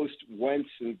the post-Wentz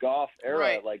and Goff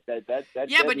era, like that.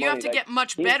 Yeah, but you have to get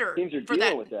much better teams are for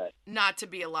dealing with that not to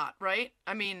be a lot, right?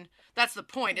 I mean, that's the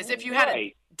point. Is if you had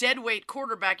a dead weight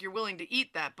quarterback, you're willing to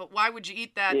eat that. But why would you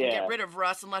eat that and get rid of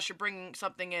Russ unless you're bringing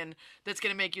something in that's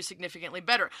going to make you significantly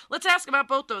better? Let's ask about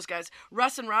both those guys,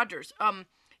 Russ and Rodgers.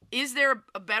 Is there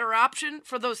a better option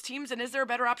for those teams, and is there a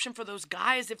better option for those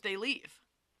guys if they leave?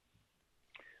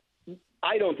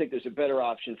 I don't think there's a better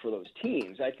option for those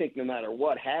teams. I think no matter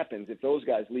what happens, if those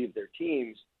guys leave their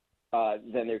teams,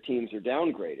 then their teams are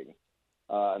downgrading,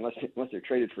 unless they're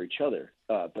traded for each other.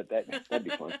 But that'd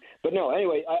be fun. But no,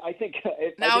 anyway, I think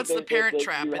now it's the Parent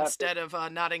Trap instead of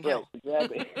Notting Hill. Right,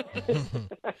 exactly.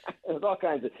 There's all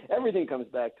kinds of everything comes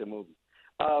back to movies.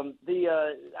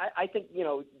 I think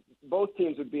both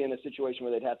teams would be in a situation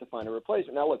where they'd have to find a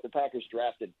replacement. Now, look, the Packers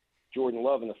drafted Jordan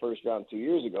Love in the first round 2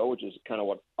 years ago, which is kind of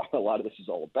what a lot of this is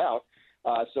all about.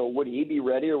 So would he be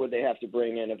ready, or would they have to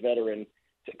bring in a veteran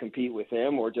to compete with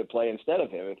him or to play instead of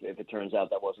him if it turns out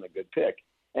that wasn't a good pick?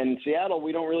 And Seattle,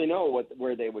 we don't really know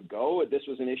where they would go. This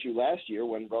was an issue last year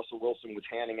when Russell Wilson was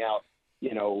handing out,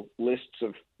 lists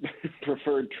of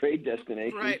preferred trade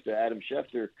destinations to Adam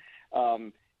Schefter.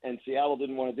 And Seattle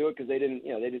didn't want to do it because they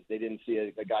didn't see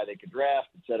a guy they could draft,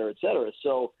 et cetera, et cetera.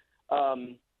 So,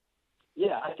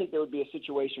 I think there would be a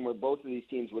situation where both of these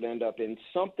teams would end up in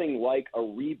something like a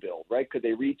rebuild, right? Could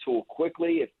they retool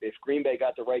quickly? If Green Bay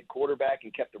got the right quarterback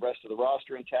and kept the rest of the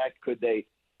roster intact, could they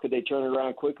turn it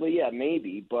around quickly? Yeah,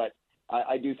 maybe. But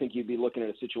I do think you'd be looking at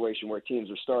a situation where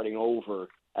teams are starting over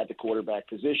at the quarterback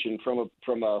position from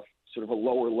a sort of a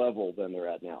lower level than they're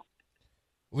at now.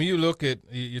 When you look at,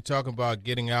 you're talking about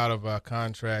getting out of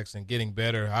contracts and getting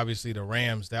better. Obviously, the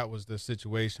Rams, that was the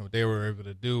situation what they were able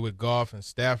to do with Goff and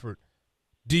Stafford.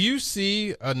 Do you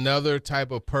see another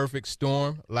type of perfect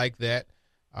storm like that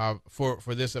for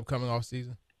this upcoming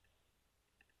offseason?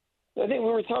 I think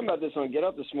we were talking about this on Get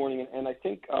Up this morning, and I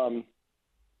think a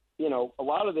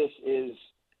lot of this is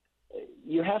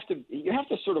you have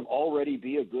to sort of already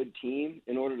be a good team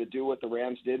in order to do what the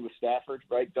Rams did with Stafford,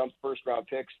 right? Dump first round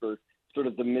picks for sort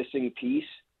of the missing piece.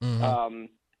 Mm-hmm.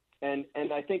 And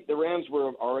I think the Rams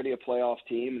were already a playoff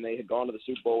team, and they had gone to the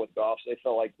Super Bowl with Goff, so they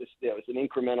felt like this was an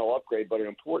incremental upgrade, but an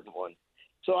important one.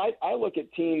 So I look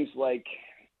at teams like,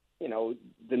 the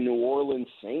New Orleans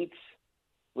Saints,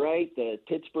 right? The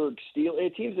Pittsburgh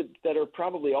Steelers, teams that are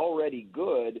probably already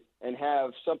good and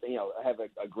have something, have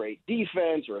a great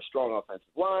defense or a strong offensive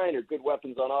line or good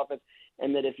weapons on offense,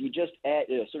 and that if you just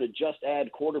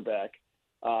add quarterback,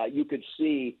 you could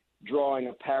see drawing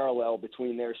a parallel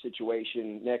between their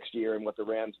situation next year and what the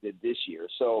Rams did this year.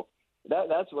 So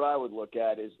that's what I would look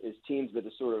at is teams that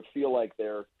sort of feel like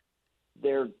they're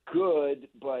good,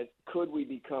 but could we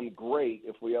become great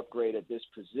if we upgrade at this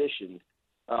position?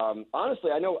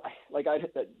 Honestly, I know,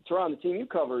 Teron, the team you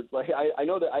covered, I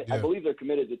know that I believe they're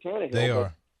committed to Tannehill. They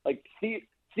are.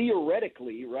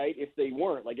 Theoretically, right, if they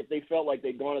weren't, if they felt like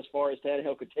they'd gone as far as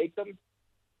Tannehill could take them,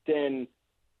 then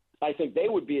I think they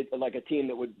would be like a team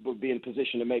that would be in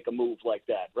position to make a move like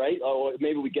that, right? Oh,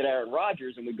 maybe we get Aaron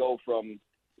Rodgers and we go from,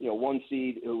 one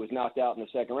seed who was knocked out in the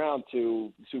second round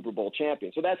to Super Bowl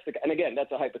champion. So and again,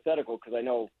 that's a hypothetical because I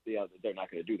know they're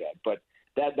not going to do that, but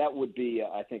that would be,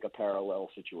 I think, a parallel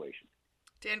situation.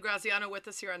 Dan Graziano with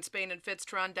us here on Spain and Fitz.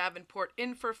 Teron Davenport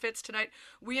in for Fitz tonight.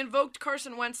 We invoked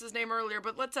Carson Wentz's name earlier,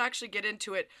 but let's actually get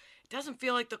into it. It doesn't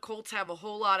feel like the Colts have a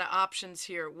whole lot of options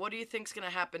here. What do you think's going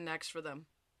to happen next for them?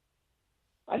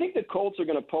 I think the Colts are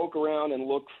going to poke around and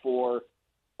look for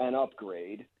an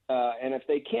upgrade. And if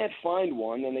they can't find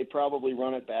one, then they probably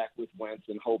run it back with Wentz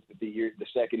and hope that the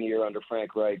second year under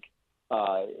Frank Reich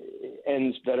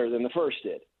ends better than the first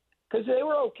did. Because they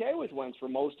were okay with Wentz for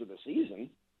most of the season.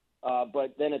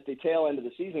 But then at the tail end of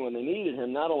the season when they needed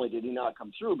him, not only did he not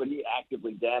come through, but he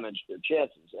actively damaged their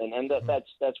chances. And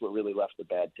that's what really left a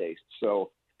bad taste.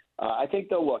 So I think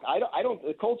they'll look.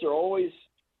 The Colts are always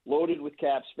loaded with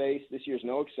cap space. This year's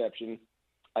no exception.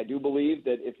 I do believe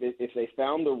that if they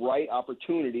found the right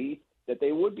opportunity, that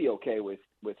they would be okay with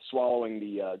swallowing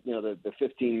the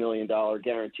 $15 million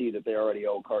guarantee that they already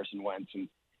owe Carson Wentz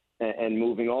and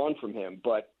moving on from him.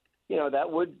 But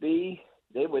that would be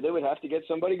they would have to get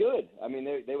somebody good. I mean,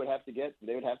 they would have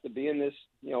to be in this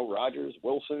Rodgers,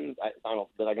 Wilson. I don't know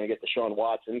if they're not going to get Deshaun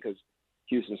Watson because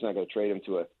Houston's not going to trade him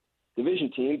to a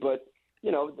division team, but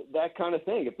that kind of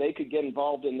thing. If they could get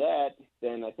involved in that,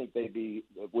 then I think they'd be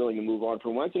willing to move on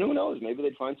from Wentz. And who knows, maybe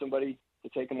they'd find somebody to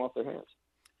take him off their hands.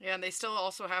 Yeah, and they still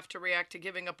also have to react to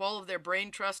giving up all of their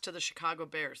brain trust to the Chicago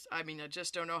Bears. I mean, I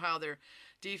just don't know how their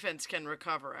defense can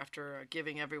recover after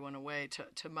giving everyone away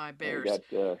to my Bears.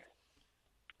 You got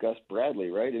Gus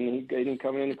Bradley, right? And he didn't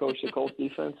come in to coach the Colts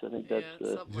defense. I think that's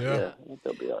something like that. I think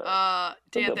they'll be all right.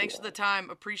 Dan, thanks for the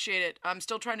time. Appreciate it. I'm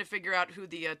still trying to figure out who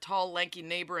the tall, lanky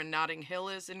neighbor in Notting Hill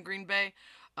is in Green Bay.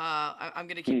 I'm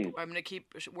gonna keep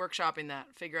workshopping that.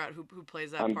 Figure out who plays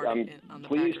that part on the Packers.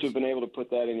 Pleased to have been able to put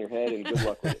that in your head, and good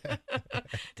luck with it.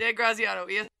 Dan Graziano,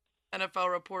 ESPN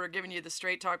NFL reporter, giving you the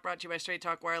Straight Talk, brought to you by Straight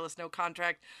Talk Wireless. No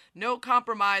contract, no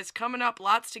compromise. Coming up,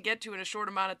 lots to get to in a short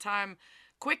amount of time.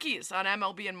 Quickies on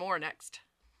MLB and more next.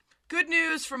 Good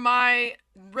news for my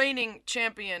reigning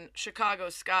champion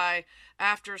Chicago Sky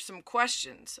after some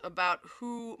questions about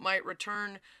who might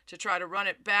return to try to run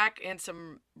it back and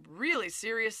some really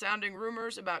serious sounding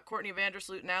rumors about Courtney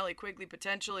Vandersloot and Allie Quigley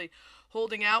potentially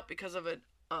holding out because of a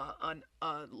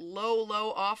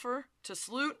low offer to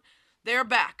Sloot. They're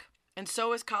back. And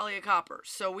so is Kahlia Copper.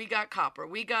 So we got Copper,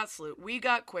 we got Sloot, we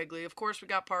got Quigley. Of course, we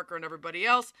got Parker and everybody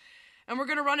else. And we're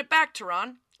going to run it back,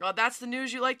 Teron. That's the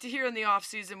news you like to hear in the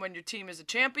offseason when your team is a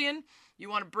champion. You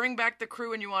want to bring back the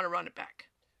crew and you want to run it back.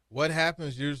 What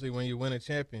happens usually when you win a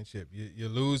championship? You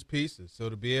lose pieces. So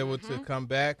to be able to come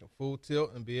back full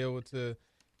tilt and be able to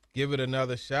give it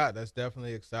another shot, that's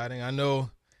definitely exciting. I know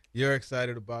you're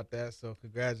excited about that, so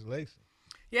congratulations.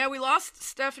 Yeah, we lost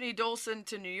Stephanie Dolson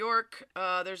to New York.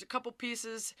 There's a couple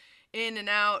pieces in and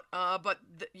out, but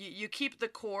you keep the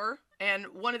core. And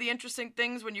one of the interesting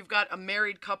things when you've got a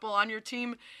married couple on your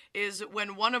team is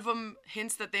when one of them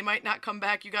hints that they might not come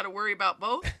back, you got to worry about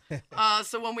both.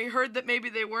 So when we heard that maybe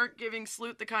they weren't giving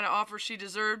Sloot the kind of offer she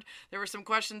deserved, there were some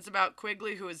questions about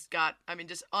Quigley, who has got,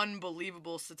 just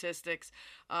unbelievable statistics.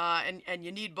 And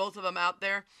you need both of them out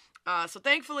there. So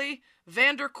thankfully,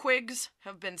 Vander Quigs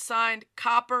have been signed.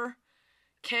 Copper,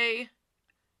 KFC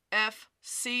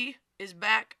is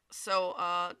back.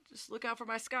 So just look out for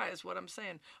my Sky is what I'm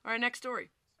saying. All right, next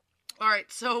story. All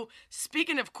right, so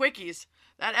speaking of quickies,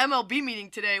 that MLB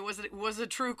meeting today was a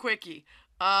true quickie.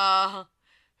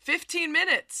 15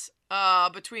 minutes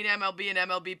between MLB and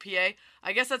MLBPA.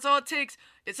 I guess that's all it takes.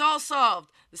 It's all solved.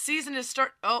 The season is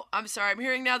Oh, I'm sorry. I'm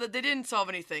hearing now that they didn't solve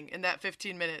anything in that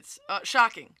 15 minutes.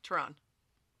 Shocking, Teron.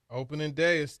 Opening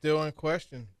day is still in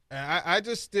question. And I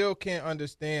just still can't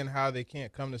understand how they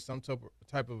can't come to some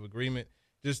type of agreement.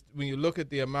 Just when you look at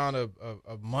the amount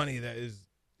of money that is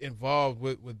involved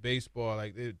with baseball,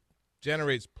 like it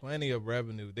generates plenty of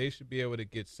revenue. They should be able to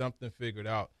get something figured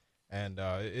out. And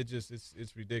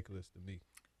it's ridiculous to me.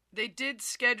 They did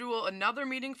schedule another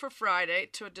meeting for Friday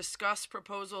to discuss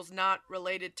proposals not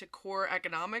related to core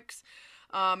economics.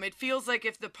 It feels like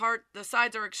if the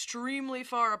sides are extremely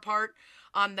far apart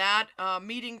on that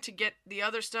meeting to get the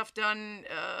other stuff done,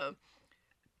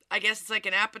 I guess it's like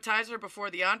an appetizer before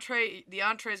the entree. The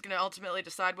entree is going to ultimately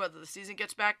decide whether the season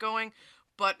gets back going,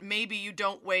 but maybe you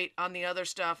don't wait on the other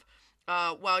stuff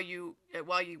while you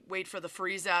wait for the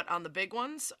freeze out on the big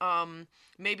ones.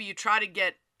 Maybe you try to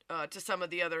get to some of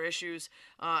the other issues,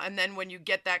 and then when you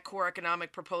get that core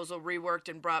economic proposal reworked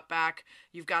and brought back,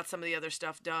 you've got some of the other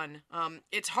stuff done.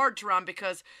 It's hard, Teron,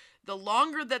 because the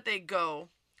longer that they go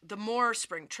the more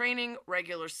spring training,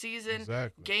 regular season,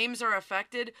 Exactly. games are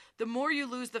affected, the more you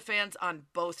lose the fans on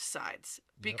both sides.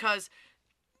 Because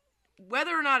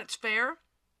whether or not it's fair,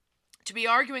 to be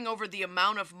arguing over the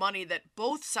amount of money that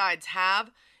both sides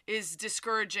have is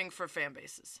discouraging for fan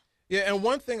bases. Yeah, and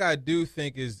one thing I do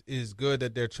think is good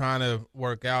that they're trying to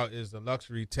work out is the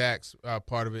luxury tax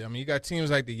part of it. I mean, you got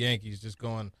teams like the Yankees just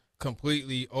going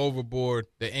completely overboard,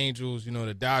 the Angels,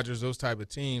 the Dodgers, those type of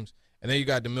teams. And then you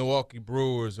got the Milwaukee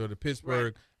Brewers or the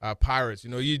Pittsburgh Pirates.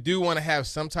 You do want to have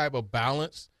some type of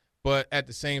balance, but at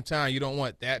the same time, you don't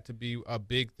want that to be a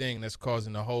big thing that's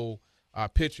causing the whole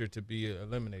picture to be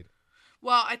eliminated.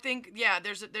 Well, I think,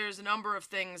 there's a number of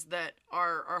things that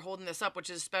are holding this up, which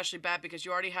is especially bad because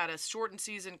you already had a shortened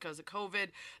season because of COVID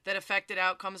that affected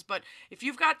outcomes. But if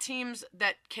you've got teams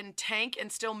that can tank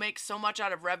and still make so much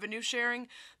out of revenue sharing,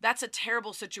 that's a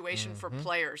terrible situation for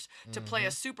players to play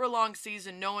a super long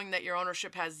season knowing that your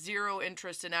ownership has zero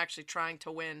interest in actually trying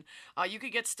to win. You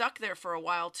could get stuck there for a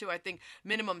while, too. I think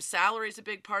minimum salary is a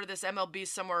big part of this. MLB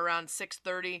is somewhere around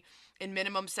 $630 in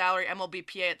minimum salary,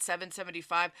 MLBPA at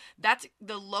 $775. That's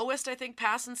the lowest, I think,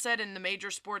 Passan said in the major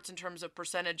sports in terms of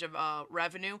percentage of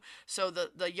revenue. So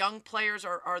the young players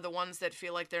are the ones that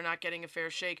feel like they're not getting a fair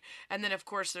shake. And then, of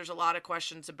course, there's a lot of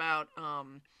questions about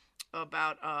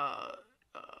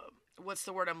what's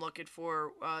the word I'm looking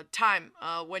for? Time.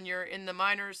 When you're in the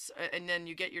minors and then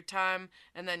you get your time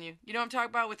and then you know what I'm talking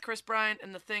about with Chris Bryant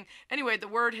and the thing. Anyway, the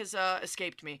word has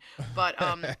escaped me, but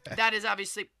that is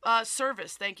obviously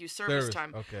service. Thank you. Service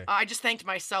time. Okay. I just thanked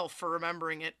myself for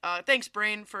remembering it. Thanks,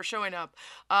 Brain, for showing up.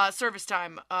 Service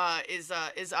time is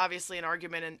obviously an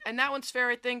argument, and that one's fair,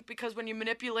 I think, because when you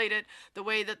manipulate it the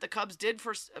way that the Cubs did,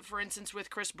 for instance, with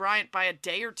Chris Bryant by a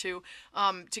day or two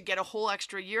to get a whole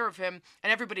extra year of him,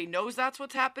 and everybody knows that's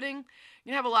what's happening,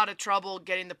 you have a lot of trouble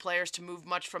getting the players to move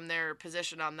much from their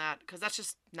position on that because that's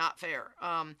just not fair.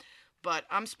 But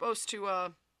I'm supposed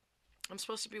to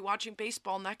be watching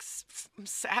baseball next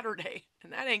Saturday,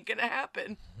 and that ain't gonna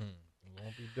happen. You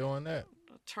won't be doing that.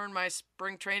 I'll turn my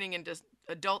spring training into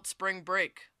adult spring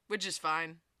break, which is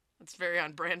fine. That's very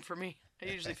on brand for me. I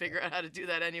usually figure out how to do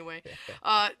that anyway.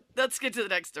 Let's get to the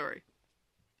next story.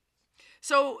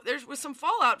 So there was some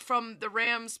fallout from the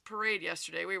Rams parade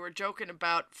yesterday. We were joking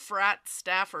about Frat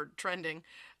Stafford trending,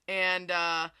 and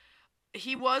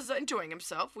he was enjoying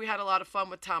himself. We had a lot of fun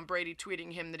with Tom Brady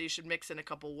tweeting him that he should mix in a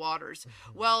couple waters.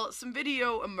 Well, some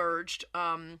video emerged,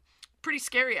 pretty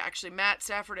scary actually. Matthew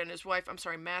Stafford and his wife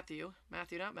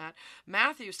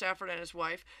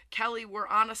Kelly were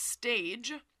on a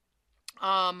stage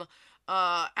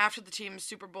after the team's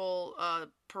Super Bowl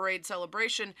parade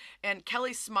celebration, and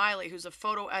Kelly Smiley, who's a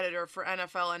photo editor for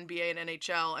NFL, NBA, and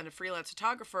NHL, and a freelance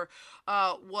photographer,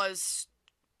 was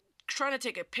trying to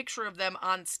take a picture of them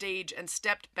on stage and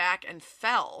stepped back and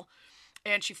fell.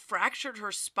 And she fractured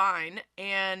her spine,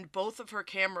 and both of her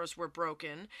cameras were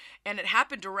broken. And it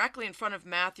happened directly in front of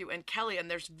Matthew and Kelly, and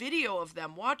there's video of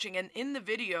them watching. And in the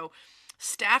video,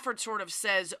 Stafford sort of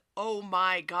says, "Oh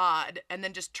my God," and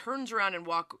then just turns around and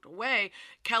walks away.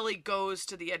 Kelly goes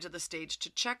to the edge of the stage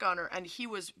to check on her, and he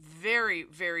was very,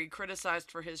 very criticized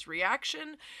for his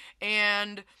reaction.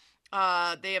 And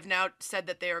they have now said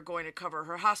that they are going to cover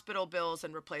her hospital bills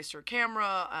and replace her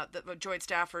camera. The joint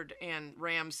Stafford and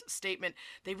Rams statement,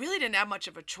 they really didn't have much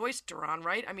of a choice, Duran,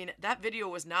 right? I mean, that video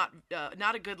was not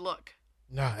a good look.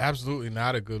 No, absolutely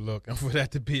not a good look. And for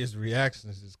that to be his reaction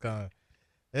is just kind of,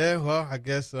 yeah, well, I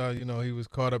guess, he was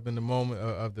caught up in the moment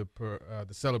of the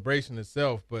celebration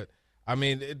itself. But, I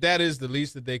mean, that is the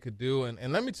least that they could do.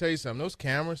 And let me tell you something. Those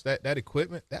cameras, that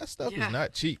equipment, that stuff is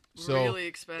not cheap. So really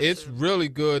expensive. It's really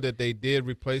good that they did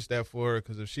replace that for her,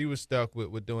 because if she was stuck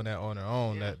with doing that on her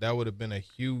own, that would have been a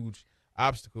huge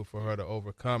obstacle for her to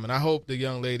overcome. And I hope the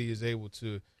young lady is able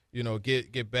to,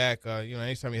 get back.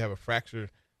 Anytime you have a fracture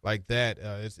like that,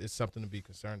 it's something to be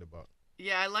concerned about.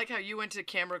 Yeah, I like how you went to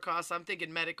camera costs. I'm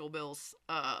thinking medical bills.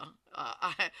 That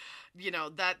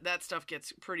stuff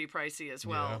gets pretty pricey as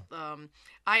well. Yeah.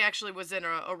 I actually was in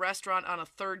a restaurant on a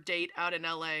third date out in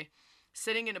LA,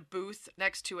 sitting in a booth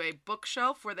next to a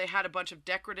bookshelf where they had a bunch of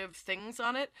decorative things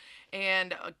on it,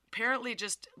 and apparently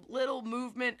just little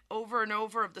movement over and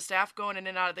over of the staff going in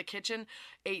and out of the kitchen.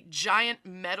 A giant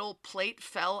metal plate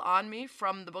fell on me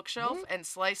from the bookshelf and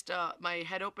sliced my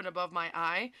head open above my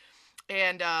eye.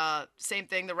 And same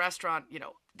thing, the restaurant,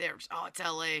 it's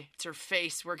LA, it's her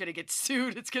face, we're going to get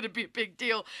sued, it's going to be a big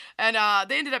deal. And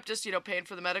they ended up just, paying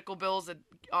for the medical bills and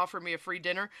offered me a free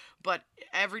dinner. But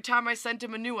every time I sent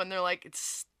them a new one, they're like,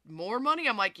 it's more money?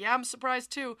 I'm like, yeah, I'm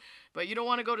surprised too. But you don't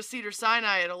want to go to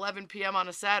Cedar-Sinai at 11 p.m. on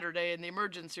a Saturday in the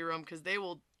emergency room, because they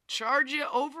will charge you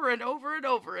over and over and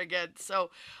over again. So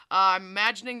I'm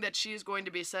imagining that she's going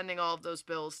to be sending all of those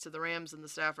bills to the Rams and the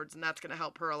Staffords, and that's going to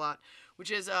help her a lot, which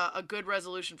is a good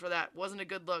resolution for that. Wasn't a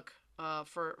good look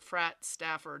for Frat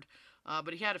Stafford,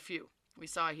 but he had a few. We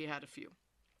saw he had a few.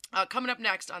 Coming up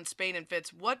next on Spain and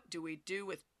Fitz, what do we do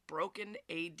with broken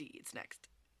AD? It's next.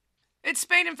 It's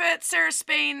Spain and Fitz. Sarah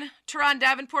Spain, Teron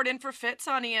Davenport in for Fitz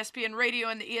on ESPN Radio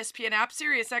and the ESPN app.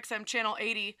 Sirius XM Channel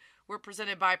 80. We're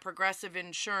presented by Progressive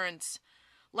Insurance.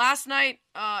 Last night,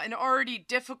 an already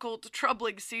difficult,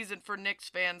 troubling season for Knicks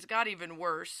fans got even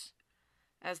worse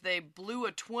as they blew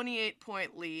a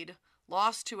 28-point lead,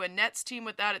 lost to a Nets team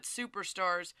without its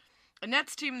superstars, a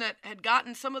Nets team that had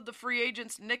gotten some of the free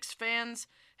agents Knicks fans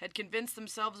had convinced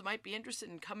themselves might be interested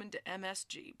in coming to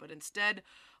MSG, but instead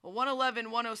a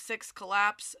 111-106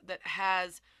 collapse that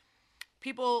has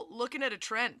people looking at a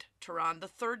trend, Teron. The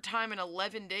third time in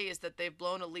 11 days that they've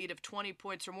blown a lead of 20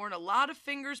 points or more, and a lot of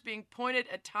fingers being pointed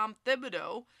at Tom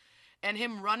Thibodeau and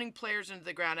him running players into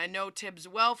the ground. I know Tibbs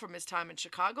well from his time in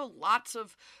Chicago. Lots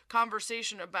of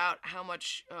conversation about how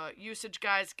much usage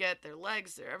guys get, their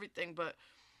legs, their everything, but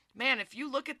man, if you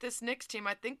look at this Knicks team,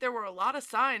 I think there were a lot of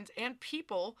signs and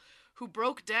people who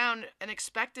broke down an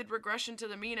expected regression to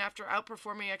the mean after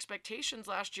outperforming expectations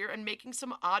last year and making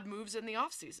some odd moves in the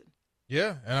offseason.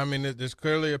 Yeah, and I mean, there's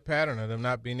clearly a pattern of them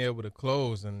not being able to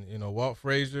close. And, you know, Walt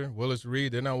Frazier, Willis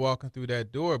Reed, they're not walking through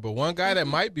that door. But one guy that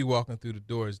might be walking through the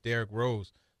door is Derrick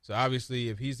Rose. So, obviously,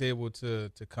 if he's able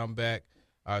to come back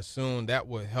soon, that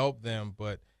would help them.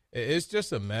 But it's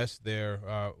just a mess there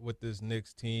with this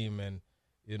Knicks team. And,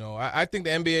 you know, I think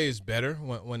the NBA is better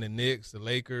when the Knicks, the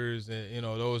Lakers, and, you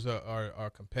know, those are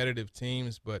competitive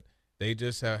teams. But they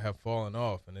just have fallen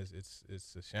off, and it's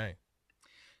a shame.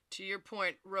 To your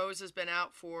point, Rose has been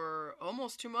out for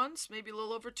almost 2 months, maybe a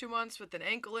little over 2 months with an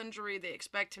ankle injury. They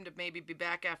expect him to maybe be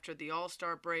back after the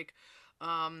All-Star break.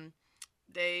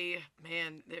 They're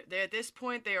at this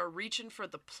point, they are reaching for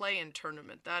the play-in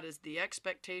tournament. That is the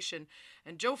expectation.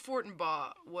 And Joe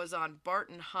Fortenbaugh was on Bart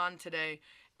and Hahn today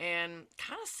and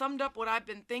kind of summed up what I've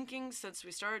been thinking since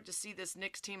we started to see this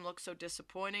Knicks team look so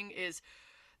disappointing is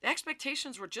the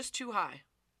expectations were just too high.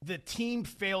 The team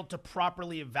failed to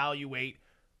properly evaluate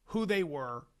who they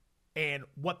were and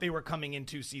what they were coming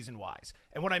into season-wise.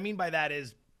 And what I mean by that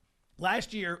is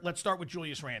last year, let's start with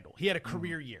Julius Randle. He had a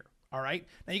career year, all right?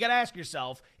 Now, you got to ask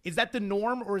yourself, is that the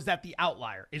norm or is that the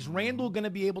outlier? Is Randle going to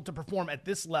be able to perform at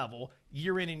this level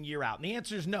year in and year out? And the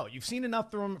answer is no. You've seen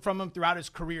enough from him throughout his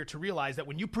career to realize that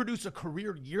when you produce a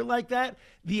career year like that,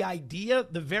 the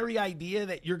very idea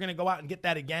that you're going to go out and get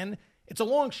that again, it's a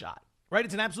long shot, right?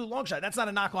 It's an absolute long shot. That's not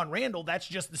a knock on Randle. That's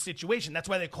just the situation. That's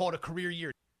why they call it a career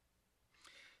year.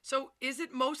 So is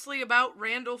it mostly about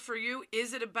Randle for you?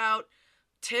 Is it about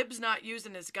Tibbs not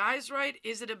using his guys right?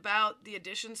 Is it about the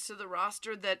additions to the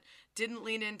roster that didn't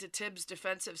lean into Tibbs'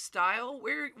 defensive style?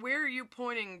 Where are you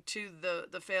pointing to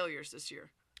the failures this year?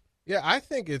 Yeah, I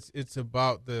think it's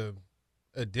about the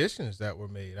additions that were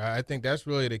made. I think that's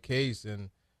really the case. And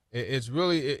it's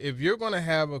really, if you're going to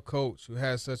have a coach who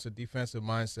has such a defensive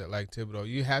mindset like Thibodeau,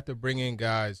 you have to bring in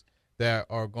guys that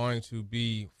are going to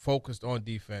be focused on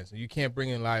defense, and you can't bring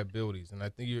in liabilities. And I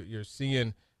think you're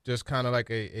seeing just kind of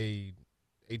like a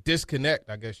disconnect,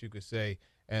 I guess you could say.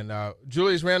 And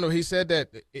Julius Randle, he said that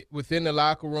within the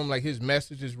locker room, like his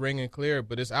message is ringing clear,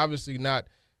 but it's obviously not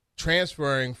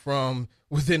transferring from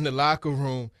within the locker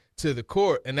room to the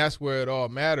court, and that's where it all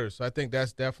matters. So I think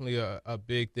that's definitely a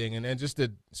big thing. And then just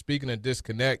speaking of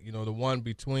disconnect, you know, the one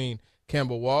between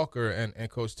Kemba Walker and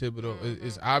Coach Thibodeau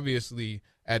is obviously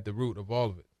at the root of all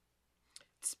of it.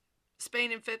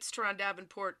 Spain and Fitz, Teron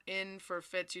Davenport in for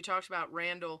Fitz. You talked about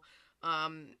Randle.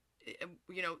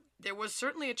 You know, there was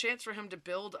certainly a chance for him to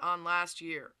build on last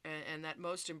year and that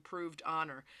most improved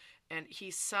honor. And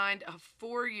he signed a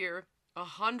 4-year,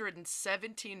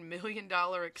 $117 million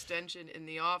extension in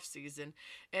the offseason,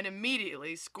 and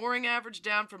immediately scoring average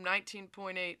down from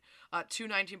 19.8 to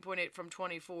 19.8 from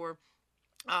 24.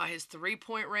 His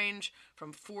three-point range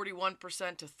from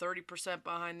 41% to 30%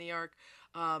 behind the arc.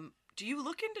 Do you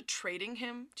look into trading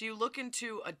him? Do you look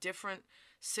into a different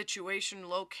situation,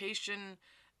 location?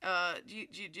 Do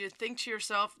you think to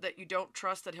yourself that you don't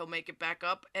trust that he'll make it back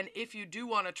up? And if you do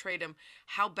want to trade him,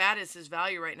 how bad is his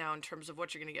value right now in terms of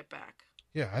what you're going to get back?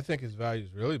 Yeah, I think his value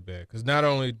is really bad because not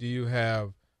only do you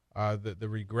have the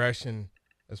regression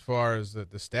as far as the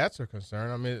stats are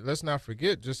concerned. I mean, let's not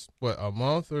forget just, a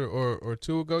month or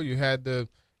two ago, you had the,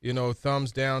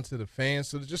 thumbs down to the fans.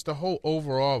 So just the whole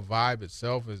overall vibe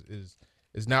itself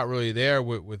is not really there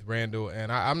with Randle.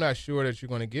 And I'm not sure that you're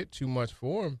going to get too much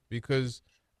for him because,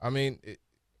 I mean,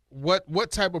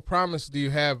 what type of promise do you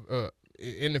have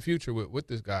in the future with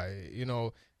this guy,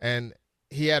 and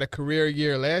he had a career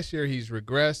year last year. He's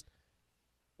regressed.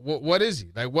 What is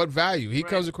he? Like, what value? He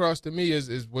comes across to me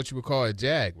as what you would call a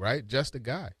jag, right? Just a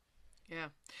guy. Yeah.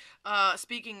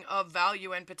 Speaking of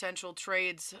value and potential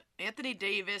trades, Anthony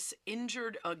Davis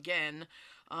injured again.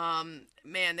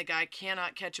 Man, the guy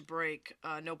cannot catch a break,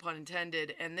 no pun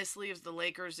intended. And this leaves the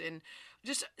Lakers in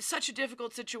just such a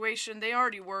difficult situation. They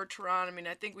already were, Teron. I mean,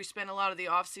 I think we spent a lot of the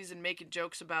offseason making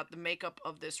jokes about the makeup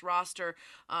of this roster,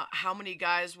 how many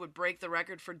guys would break the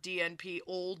record for DNP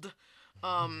old.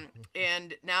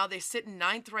 And now they sit in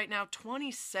ninth right now,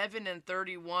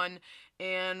 27-31.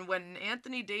 And when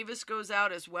Anthony Davis goes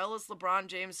out, as well as LeBron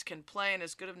James can play and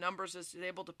as good of numbers as he's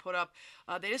able to put up,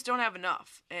 they just don't have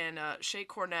enough. And Shea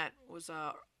Cornette was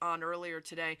on earlier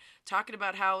today talking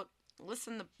about how,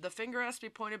 listen, the finger has to be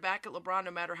pointed back at LeBron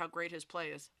no matter how great his play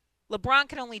is. LeBron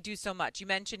can only do so much. You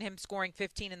mentioned him scoring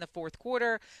 15 in the fourth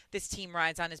quarter. This team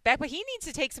rides on his back, but he needs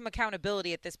to take some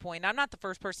accountability at this point. I'm not the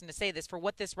first person to say this for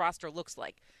what this roster looks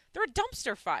like. They're a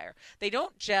dumpster fire. They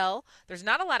don't gel. There's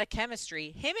not a lot of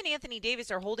chemistry. Him and Anthony Davis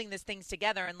are holding these things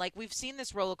together, and like we've seen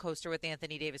this roller coaster with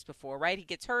Anthony Davis before, right? He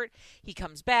gets hurt. He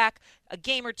comes back. A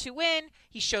game or two in,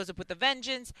 he shows up with a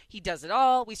vengeance. He does it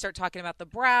all. We start talking about the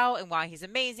brow and why he's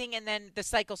amazing, and then the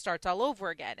cycle starts all over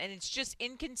again. And it's just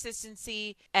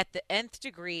inconsistency at the nth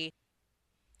degree.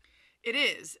 It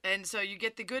is. And so you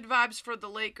get the good vibes for the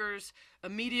Lakers,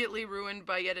 immediately ruined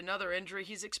by yet another injury.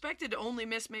 He's expected to only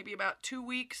miss maybe about 2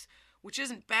 weeks, which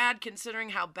isn't bad considering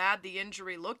how bad the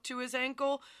injury looked to his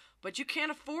ankle. But you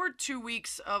can't afford 2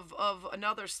 weeks of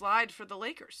another slide for the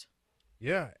Lakers.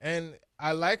 Yeah, and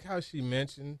I like how she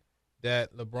mentioned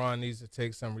that LeBron needs to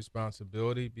take some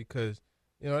responsibility because,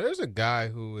 there's a guy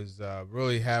who is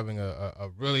really having a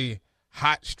really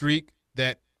hot streak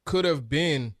that could have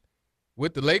been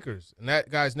with the Lakers, and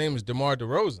that guy's name is DeMar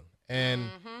DeRozan.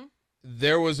 And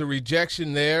there was a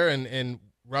rejection there, and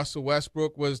Russell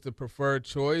Westbrook was the preferred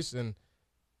choice. And,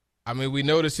 I mean, we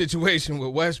know the situation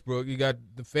with Westbrook. You got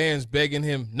the fans begging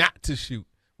him not to shoot,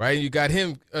 right? You got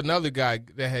him, another guy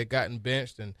that had gotten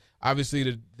benched, and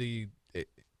obviously the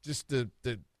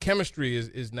chemistry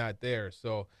is not there.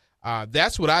 So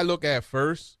that's what I look at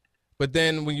first. But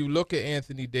then when you look at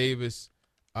Anthony Davis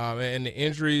and the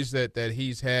injuries that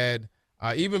he's had,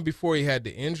 even before he had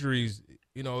the injuries,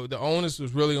 the onus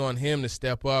was really on him to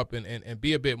step up and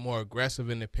be a bit more aggressive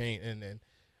in the paint and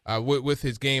with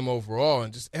his game overall.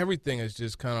 And just everything is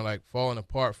just kind of like falling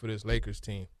apart for this Lakers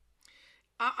team.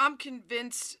 I'm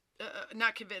convinced,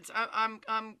 not convinced,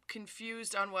 I'm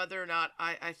confused on whether or not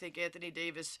I think Anthony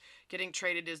Davis getting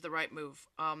traded is the right move.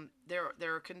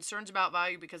 There are concerns about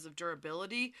value because of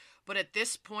durability, but at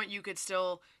this point you could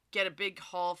still get a big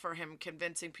haul for him,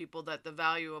 convincing people that the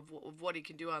value of what he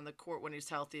can do on the court when he's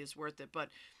healthy is worth it. But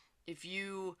if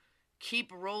you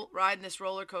keep riding this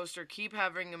roller coaster, keep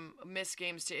having him miss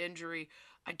games to injury,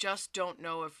 I just don't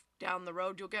know if down the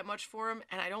road you'll get much for him.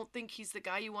 And I don't think he's the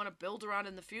guy you want to build around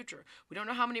in the future. We don't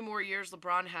know how many more years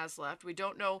LeBron has left. We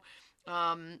don't know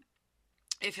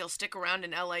if he'll stick around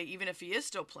in LA, even if he is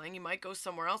still playing. He might go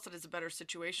somewhere else that is a better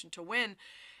situation to win.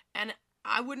 And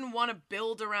I wouldn't want to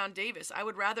build around Davis. I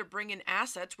would rather bring in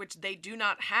assets, which they do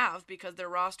not have because their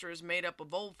roster is made up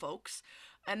of old folks,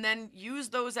 and then use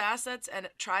those assets and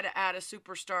try to add a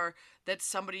superstar that's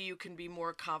somebody you can be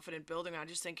more confident building on. I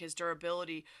just think his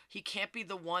durability, he can't be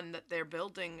the one that they're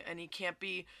building, and he can't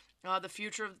be the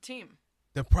future of the team.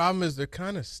 The problem is they're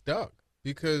kind of stuck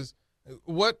because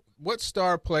what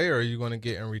star player are you going to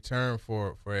get in return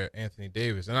for Anthony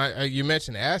Davis? And you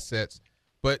mentioned assets,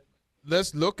 but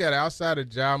let's look at outside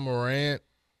of Ja Morant.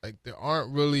 Like, there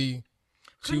aren't really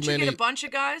Couldn't you get a bunch of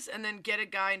guys and then get a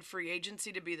guy in free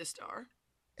agency to be the star?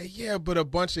 Yeah, but a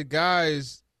bunch of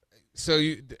guys. So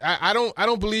I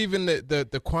don't believe in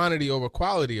the quantity over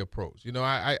quality approach.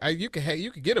 You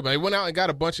could get them. I went out and got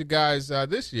a bunch of guys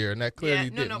this year, and that clearly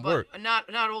didn't work. But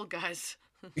not old guys.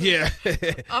 Yeah.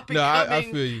 Up and coming, I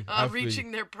feel you.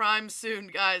 reaching their prime soon,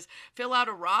 guys. Fill out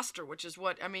a roster, which is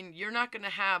what, you're not going to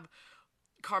have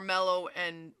Carmelo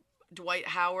and Dwight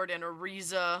Howard and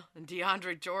Ariza and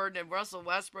DeAndre Jordan and Russell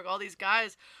Westbrook, all these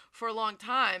guys for a long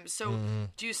time. So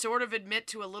do you sort of admit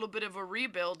to a little bit of a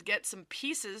rebuild, get some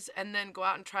pieces, and then go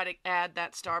out and try to add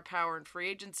that star power in free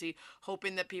agency,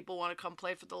 hoping that people want to come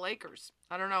play for the Lakers?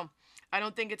 I don't know. I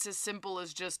don't think it's as simple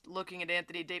as just looking at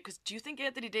Anthony Davis. Because do you think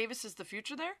Anthony Davis is the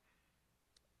future there?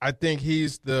 I think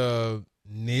he's the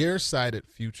nearsighted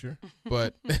future,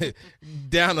 but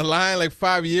down the line, like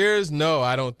 5 years, no,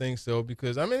 I don't think so.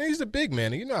 Because he's a big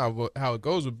man. You know how it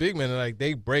goes with big men, like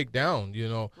they break down,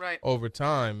 right, over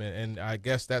time, and I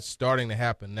guess that's starting to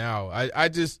happen now. I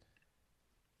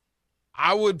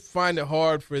I would find it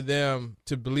hard for them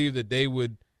to believe that they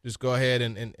would just go ahead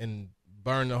and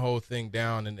burn the whole thing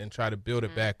down and try to build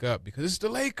it back up, because it's the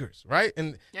Lakers, right?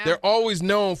 And they're always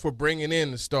known for bringing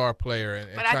in the star player and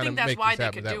but trying I think to that's make why this they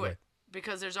happen could that do way. it,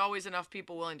 because there's always enough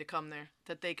people willing to come there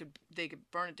that they could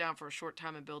burn it down for a short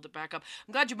time and build it back up.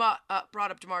 I'm glad you brought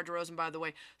up DeMar DeRozan, by the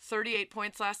way. 38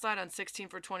 points last night on 16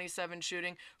 for 27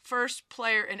 shooting. First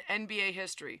player in NBA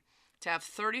history to have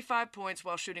 35 points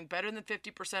while shooting better than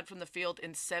 50% from the field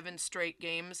in 7 straight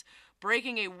games,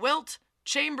 breaking a Wilt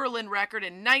Chamberlain record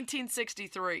in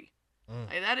 1963.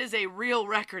 Hey, that is a real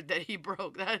record that he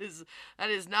broke. That is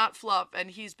not fluff, and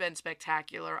he's been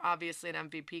spectacular. Obviously an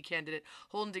MVP candidate,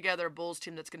 holding together a Bulls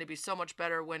team that's going to be so much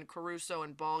better when Caruso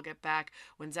and Ball get back,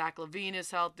 when Zach LaVine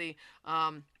is healthy.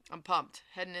 I'm pumped.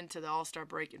 Heading into the All-Star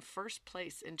break in first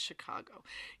place in Chicago.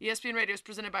 ESPN Radio is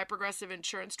presented by Progressive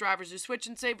Insurance. Drivers who switch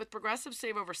and save with Progressive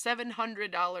save over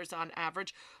 $700 on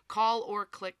average. Call or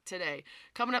click today.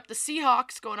 Coming up, the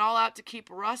Seahawks going all out to keep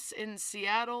Russ in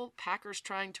Seattle. Packers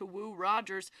trying to woo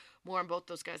Rodgers. More on both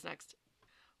those guys next.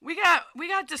 We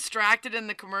got distracted in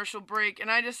the commercial break,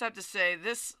 and I just have to say,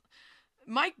 this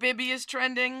Mike Bibby is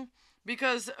trending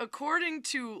because according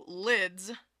to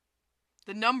Lids,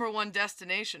 the #1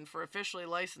 destination for officially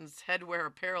licensed headwear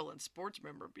apparel and sports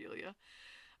memorabilia,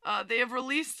 they have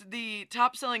released the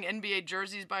top-selling NBA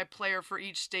jerseys by player for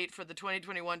each state for the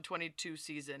 2021-22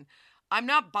 season. I'm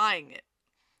not buying it.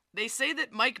 They say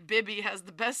that Mike Bibby has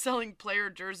the best-selling player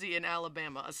jersey in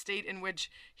Alabama, a state in which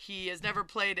he has never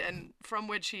played and from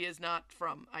which he is not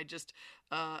from. I just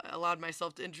allowed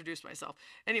myself to introduce myself.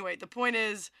 Anyway, the point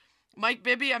is, Mike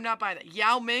Bibby, I'm not buying that.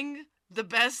 Yao Ming, the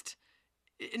best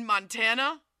in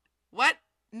Montana? What?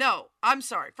 No, I'm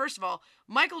sorry. First of all,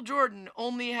 Michael Jordan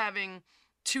only having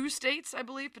 2 states, I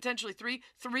believe, potentially 3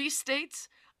 states.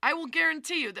 I will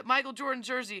guarantee you that Michael Jordan's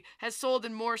jersey has sold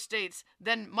in more states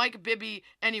than Mike Bibby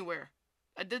anywhere.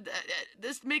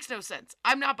 This makes no sense.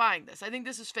 I'm not buying this. I think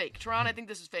this is fake. Teron, I think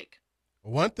this is fake.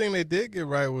 One thing they did get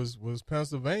right was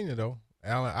Pennsylvania, though.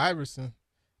 Allen Iverson.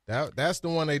 That's the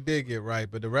one they did get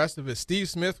right, but the rest of it, Steve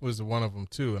Smith was one of them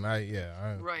too, and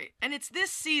right. And it's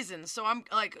this season, so I'm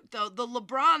like the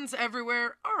LeBrons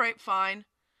everywhere. All right, fine.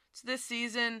 It's this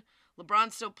season.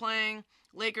 LeBron's still playing.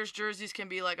 Lakers jerseys can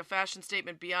be like a fashion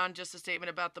statement beyond just a statement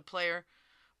about the player,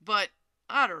 but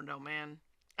I don't know, man.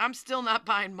 I'm still not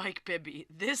buying Mike Bibby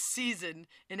this season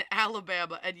in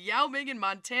Alabama and Yao Ming in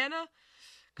Montana.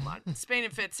 Come on, Spain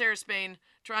and Fitz, Sarah Spain,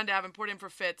 Teron Davenport in for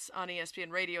Fitz on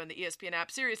ESPN Radio and the ESPN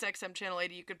app, Sirius XM Channel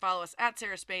 80. You can follow us at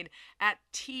Sarah Spain, at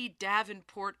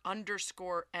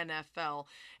 @TDavenport_NFL.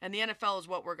 And the NFL is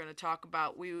what we're going to talk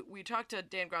about. We talked to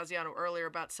Dan Graziano earlier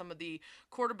about some of the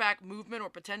quarterback movement or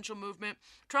potential movement.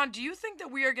 Teron, do you think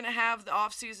that we are going to have the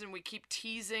offseason we keep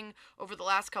teasing over the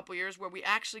last couple years where we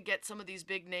actually get some of these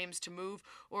big names to move?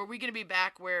 Or are we going to be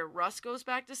back where Russ goes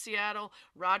back to Seattle,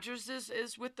 Rodgers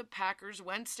is with the Packers,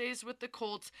 Wentz stays with the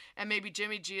Colts, and maybe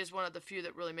Jimmy G is one of the few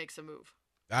that really makes a move?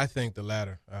 I think the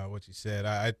latter, what you said.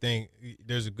 I think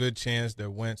there's a good chance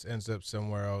that Wentz ends up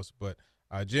somewhere else, but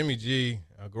Jimmy G,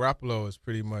 Garoppolo is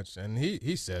pretty much, and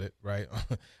he said it, right,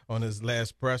 on his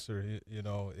last presser,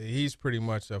 he's pretty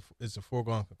much, it's a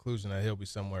foregone conclusion that he'll be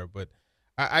somewhere. But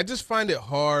I just find it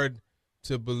hard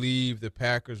to believe the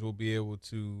Packers will be able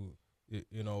to,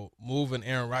 move an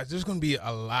Aaron Rodgers. There's going to be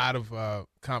a lot of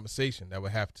compensation that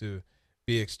would have to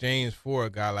be exchanged for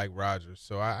a guy like Rodgers.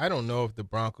 So I don't know if the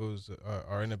Broncos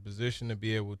are in a position to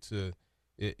be able to,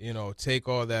 take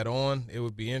all that on. It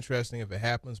would be interesting if it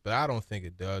happens, but I don't think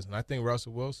it does. And I think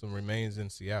Russell Wilson remains in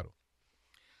Seattle.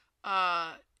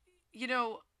 I'm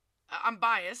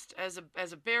biased as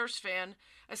a Bears fan,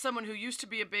 as someone who used to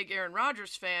be a big Aaron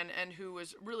Rodgers fan and who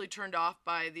was really turned off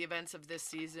by the events of this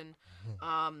season.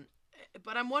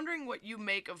 But I'm wondering what you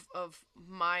make of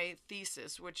my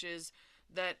thesis, which is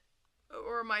that,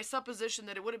 or my supposition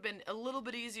that it would have been a little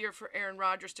bit easier for Aaron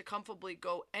Rodgers to comfortably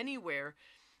go anywhere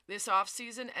this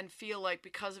offseason and feel like,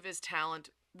 because of his talent,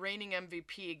 reigning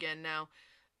MVP again now,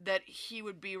 that he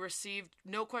would be received,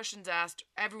 no questions asked,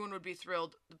 everyone would be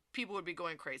thrilled, people would be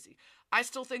going crazy. I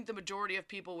still think the majority of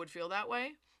people would feel that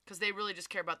way because they really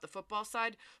just care about the football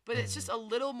side, but it's just a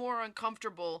little more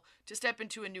uncomfortable to step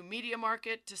into a new media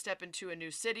market, to step into a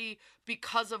new city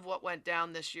because of what went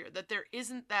down this year, that there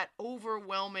isn't that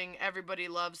overwhelming everybody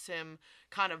loves him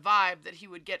kind of vibe that he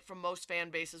would get from most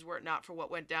fan bases were it not for what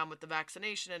went down with the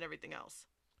vaccination and everything else.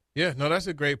 Yeah, no, that's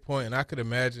a great point, and I could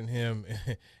imagine him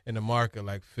in a market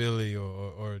like Philly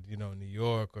or New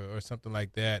York or something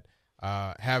like that,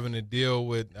 having to deal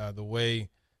with the way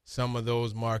some of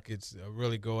those markets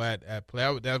really go at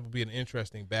play. That would be an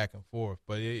interesting back and forth.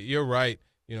 But you're right.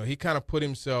 he kind of put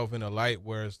himself in a light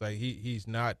where it's like he's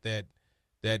not that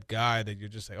guy that you're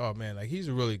just like, oh man, like he's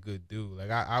a really good dude.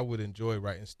 Like I would enjoy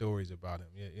writing stories about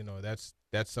him.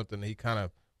 That's something that he kind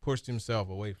of pushed himself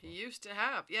away from. He used to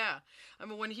have, yeah. I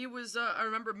mean, when he was, I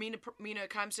remember Mina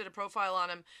Kimes did a profile on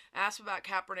him, asked about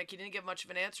Kaepernick. He didn't give much of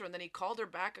an answer, and then he called her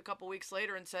back a couple weeks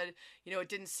later and said, it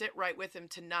didn't sit right with him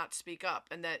to not speak up,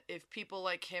 and that if people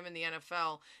like him in the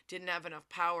NFL didn't have enough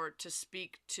power to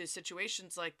speak to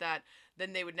situations like that,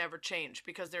 then they would never change,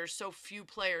 because there are so few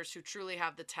players who truly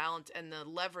have the talent and the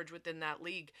leverage within that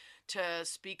league to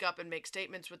speak up and make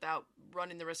statements without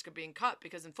running the risk of being cut,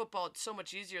 because in football it's so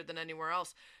much easier than anywhere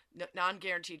else.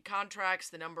 Non-guaranteed contracts,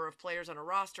 the number of players on a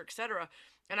roster, etc.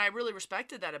 And I really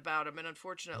respected that about him. And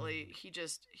unfortunately, he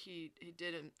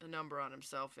did a number on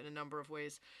himself in a number of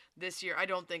ways this year. I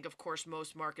don't think, of course,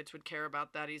 most markets would care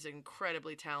about that. He's an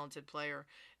incredibly talented player,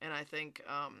 and I think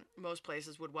most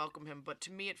places would welcome him. But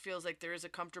to me, it feels like there is a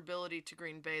comfortability to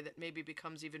Green Bay that maybe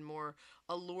becomes even more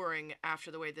alluring after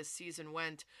the way this season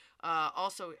went.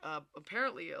 Also,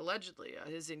 apparently, allegedly,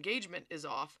 his engagement is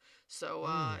off, so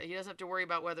he doesn't have to worry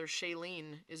about whether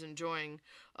Shailene is enjoying,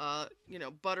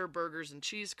 butter burgers and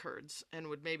cheese curds, and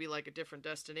would maybe like a different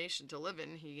destination to live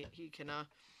in. He can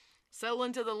settle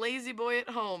into the lazy boy at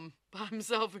home by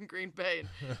himself in Green Bay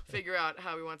and figure out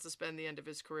how he wants to spend the end of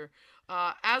his career.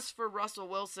 As for Russell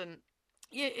Wilson,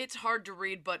 yeah, it's hard to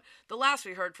read, but the last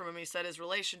we heard from him, he said his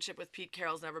relationship with Pete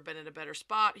Carroll's never been in a better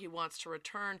spot. He wants to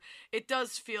return. It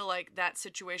does feel like that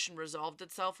situation resolved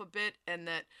itself a bit, and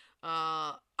that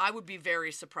I would be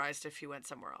very surprised if he went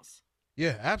somewhere else.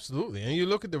 Yeah, absolutely. And you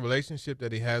look at the relationship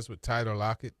that he has with Tyler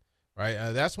Lockett,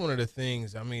 right? That's one of the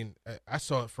things, I mean, I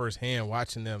saw it firsthand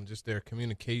watching them, just their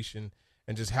communication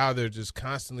and just how they're just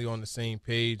constantly on the same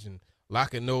page. And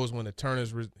Lockett knows when to turn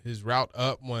his route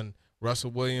up when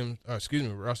Russell Wilson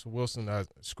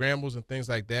scrambles and things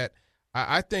like that.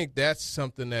 I think that's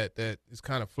something that is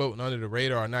kind of floating under the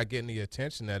radar and not getting the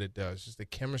attention that it does. Just the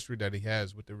chemistry that he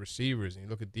has with the receivers. And you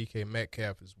look at DK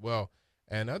Metcalf as well.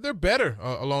 And they're better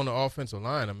along the offensive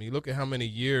line. I mean, you look at how many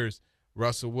years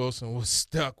Russell Wilson was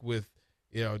stuck with,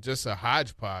 just a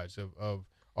hodgepodge of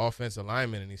offensive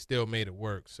linemen, and he still made it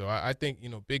work. So I think,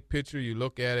 big picture, you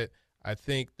look at it, I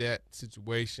think that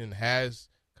situation has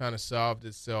kind of solved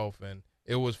itself, and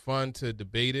it was fun to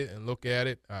debate it and look at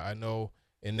it. I know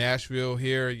in Nashville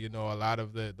here, a lot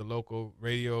of the local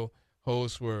radio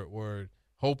hosts were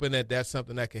hoping that that's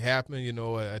something that could happen,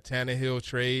 a Tannehill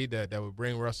trade that would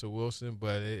bring Russell Wilson,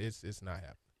 but it's not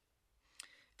happening.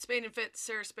 Spain and Fitz,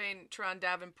 Sarah Spain, Teron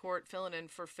Davenport filling in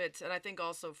for Fitz, and I think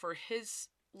also for his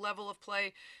level of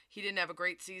play, he didn't have a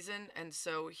great season, and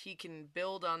so he can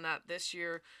build on that this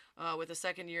year with a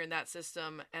second year in that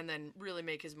system, and then really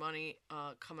make his money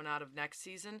coming out of next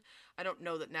season. I don't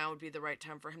know that now would be the right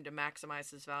time for him to maximize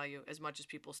his value, as much as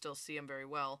people still see him very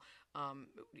well.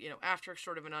 After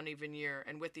sort of an uneven year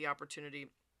and with the opportunity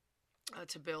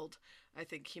to build, I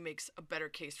think he makes a better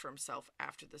case for himself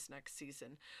after this next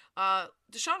season.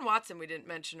 Deshaun Watson, we didn't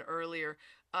mention earlier.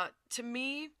 To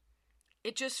me,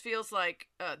 it just feels like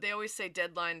they always say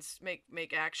deadlines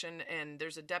make action, and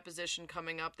there's a deposition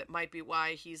coming up that might be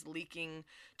why he's leaking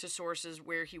to sources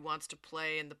where he wants to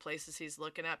play and the places he's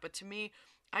looking at. But to me,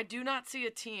 I do not see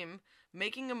a team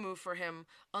making a move for him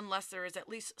unless there is at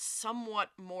least somewhat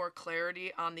more clarity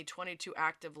on the 22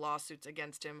 active lawsuits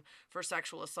against him for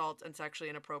sexual assault and sexually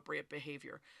inappropriate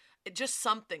behavior. Just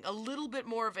something, a little bit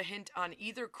more of a hint on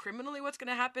either criminally what's going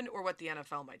to happen or what the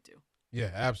NFL might do. Yeah,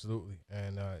 absolutely.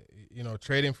 And,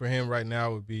 trading for him right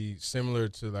now would be similar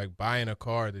to like buying a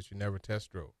car that you never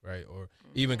test drove, right? Or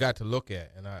even got to look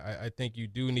at. And I think you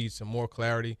do need some more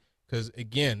clarity because,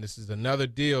 again, this is another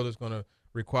deal that's going to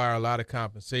require a lot of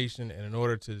compensation. And in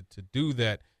order to do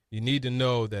that, you need to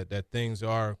know that things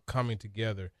are coming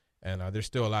together. And there's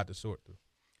still a lot to sort through.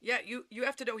 Yeah, you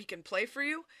have to know he can play for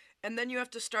you. And then you have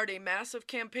to start a massive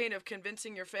campaign of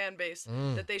convincing your fan base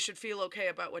that they should feel okay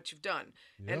about what you've done.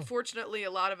 Yeah. And fortunately, a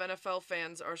lot of NFL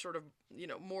fans are sort of,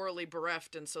 morally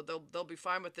bereft, and so they'll be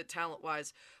fine with it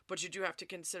talent-wise. But you do have to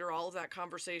consider all of that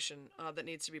conversation that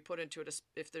needs to be put into it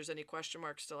if there's any question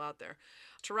marks still out there.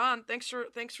 Teron, thanks for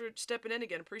stepping in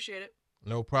again. Appreciate it.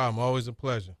 No problem. Always a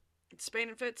pleasure. It's Spain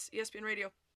and Fitz, ESPN Radio.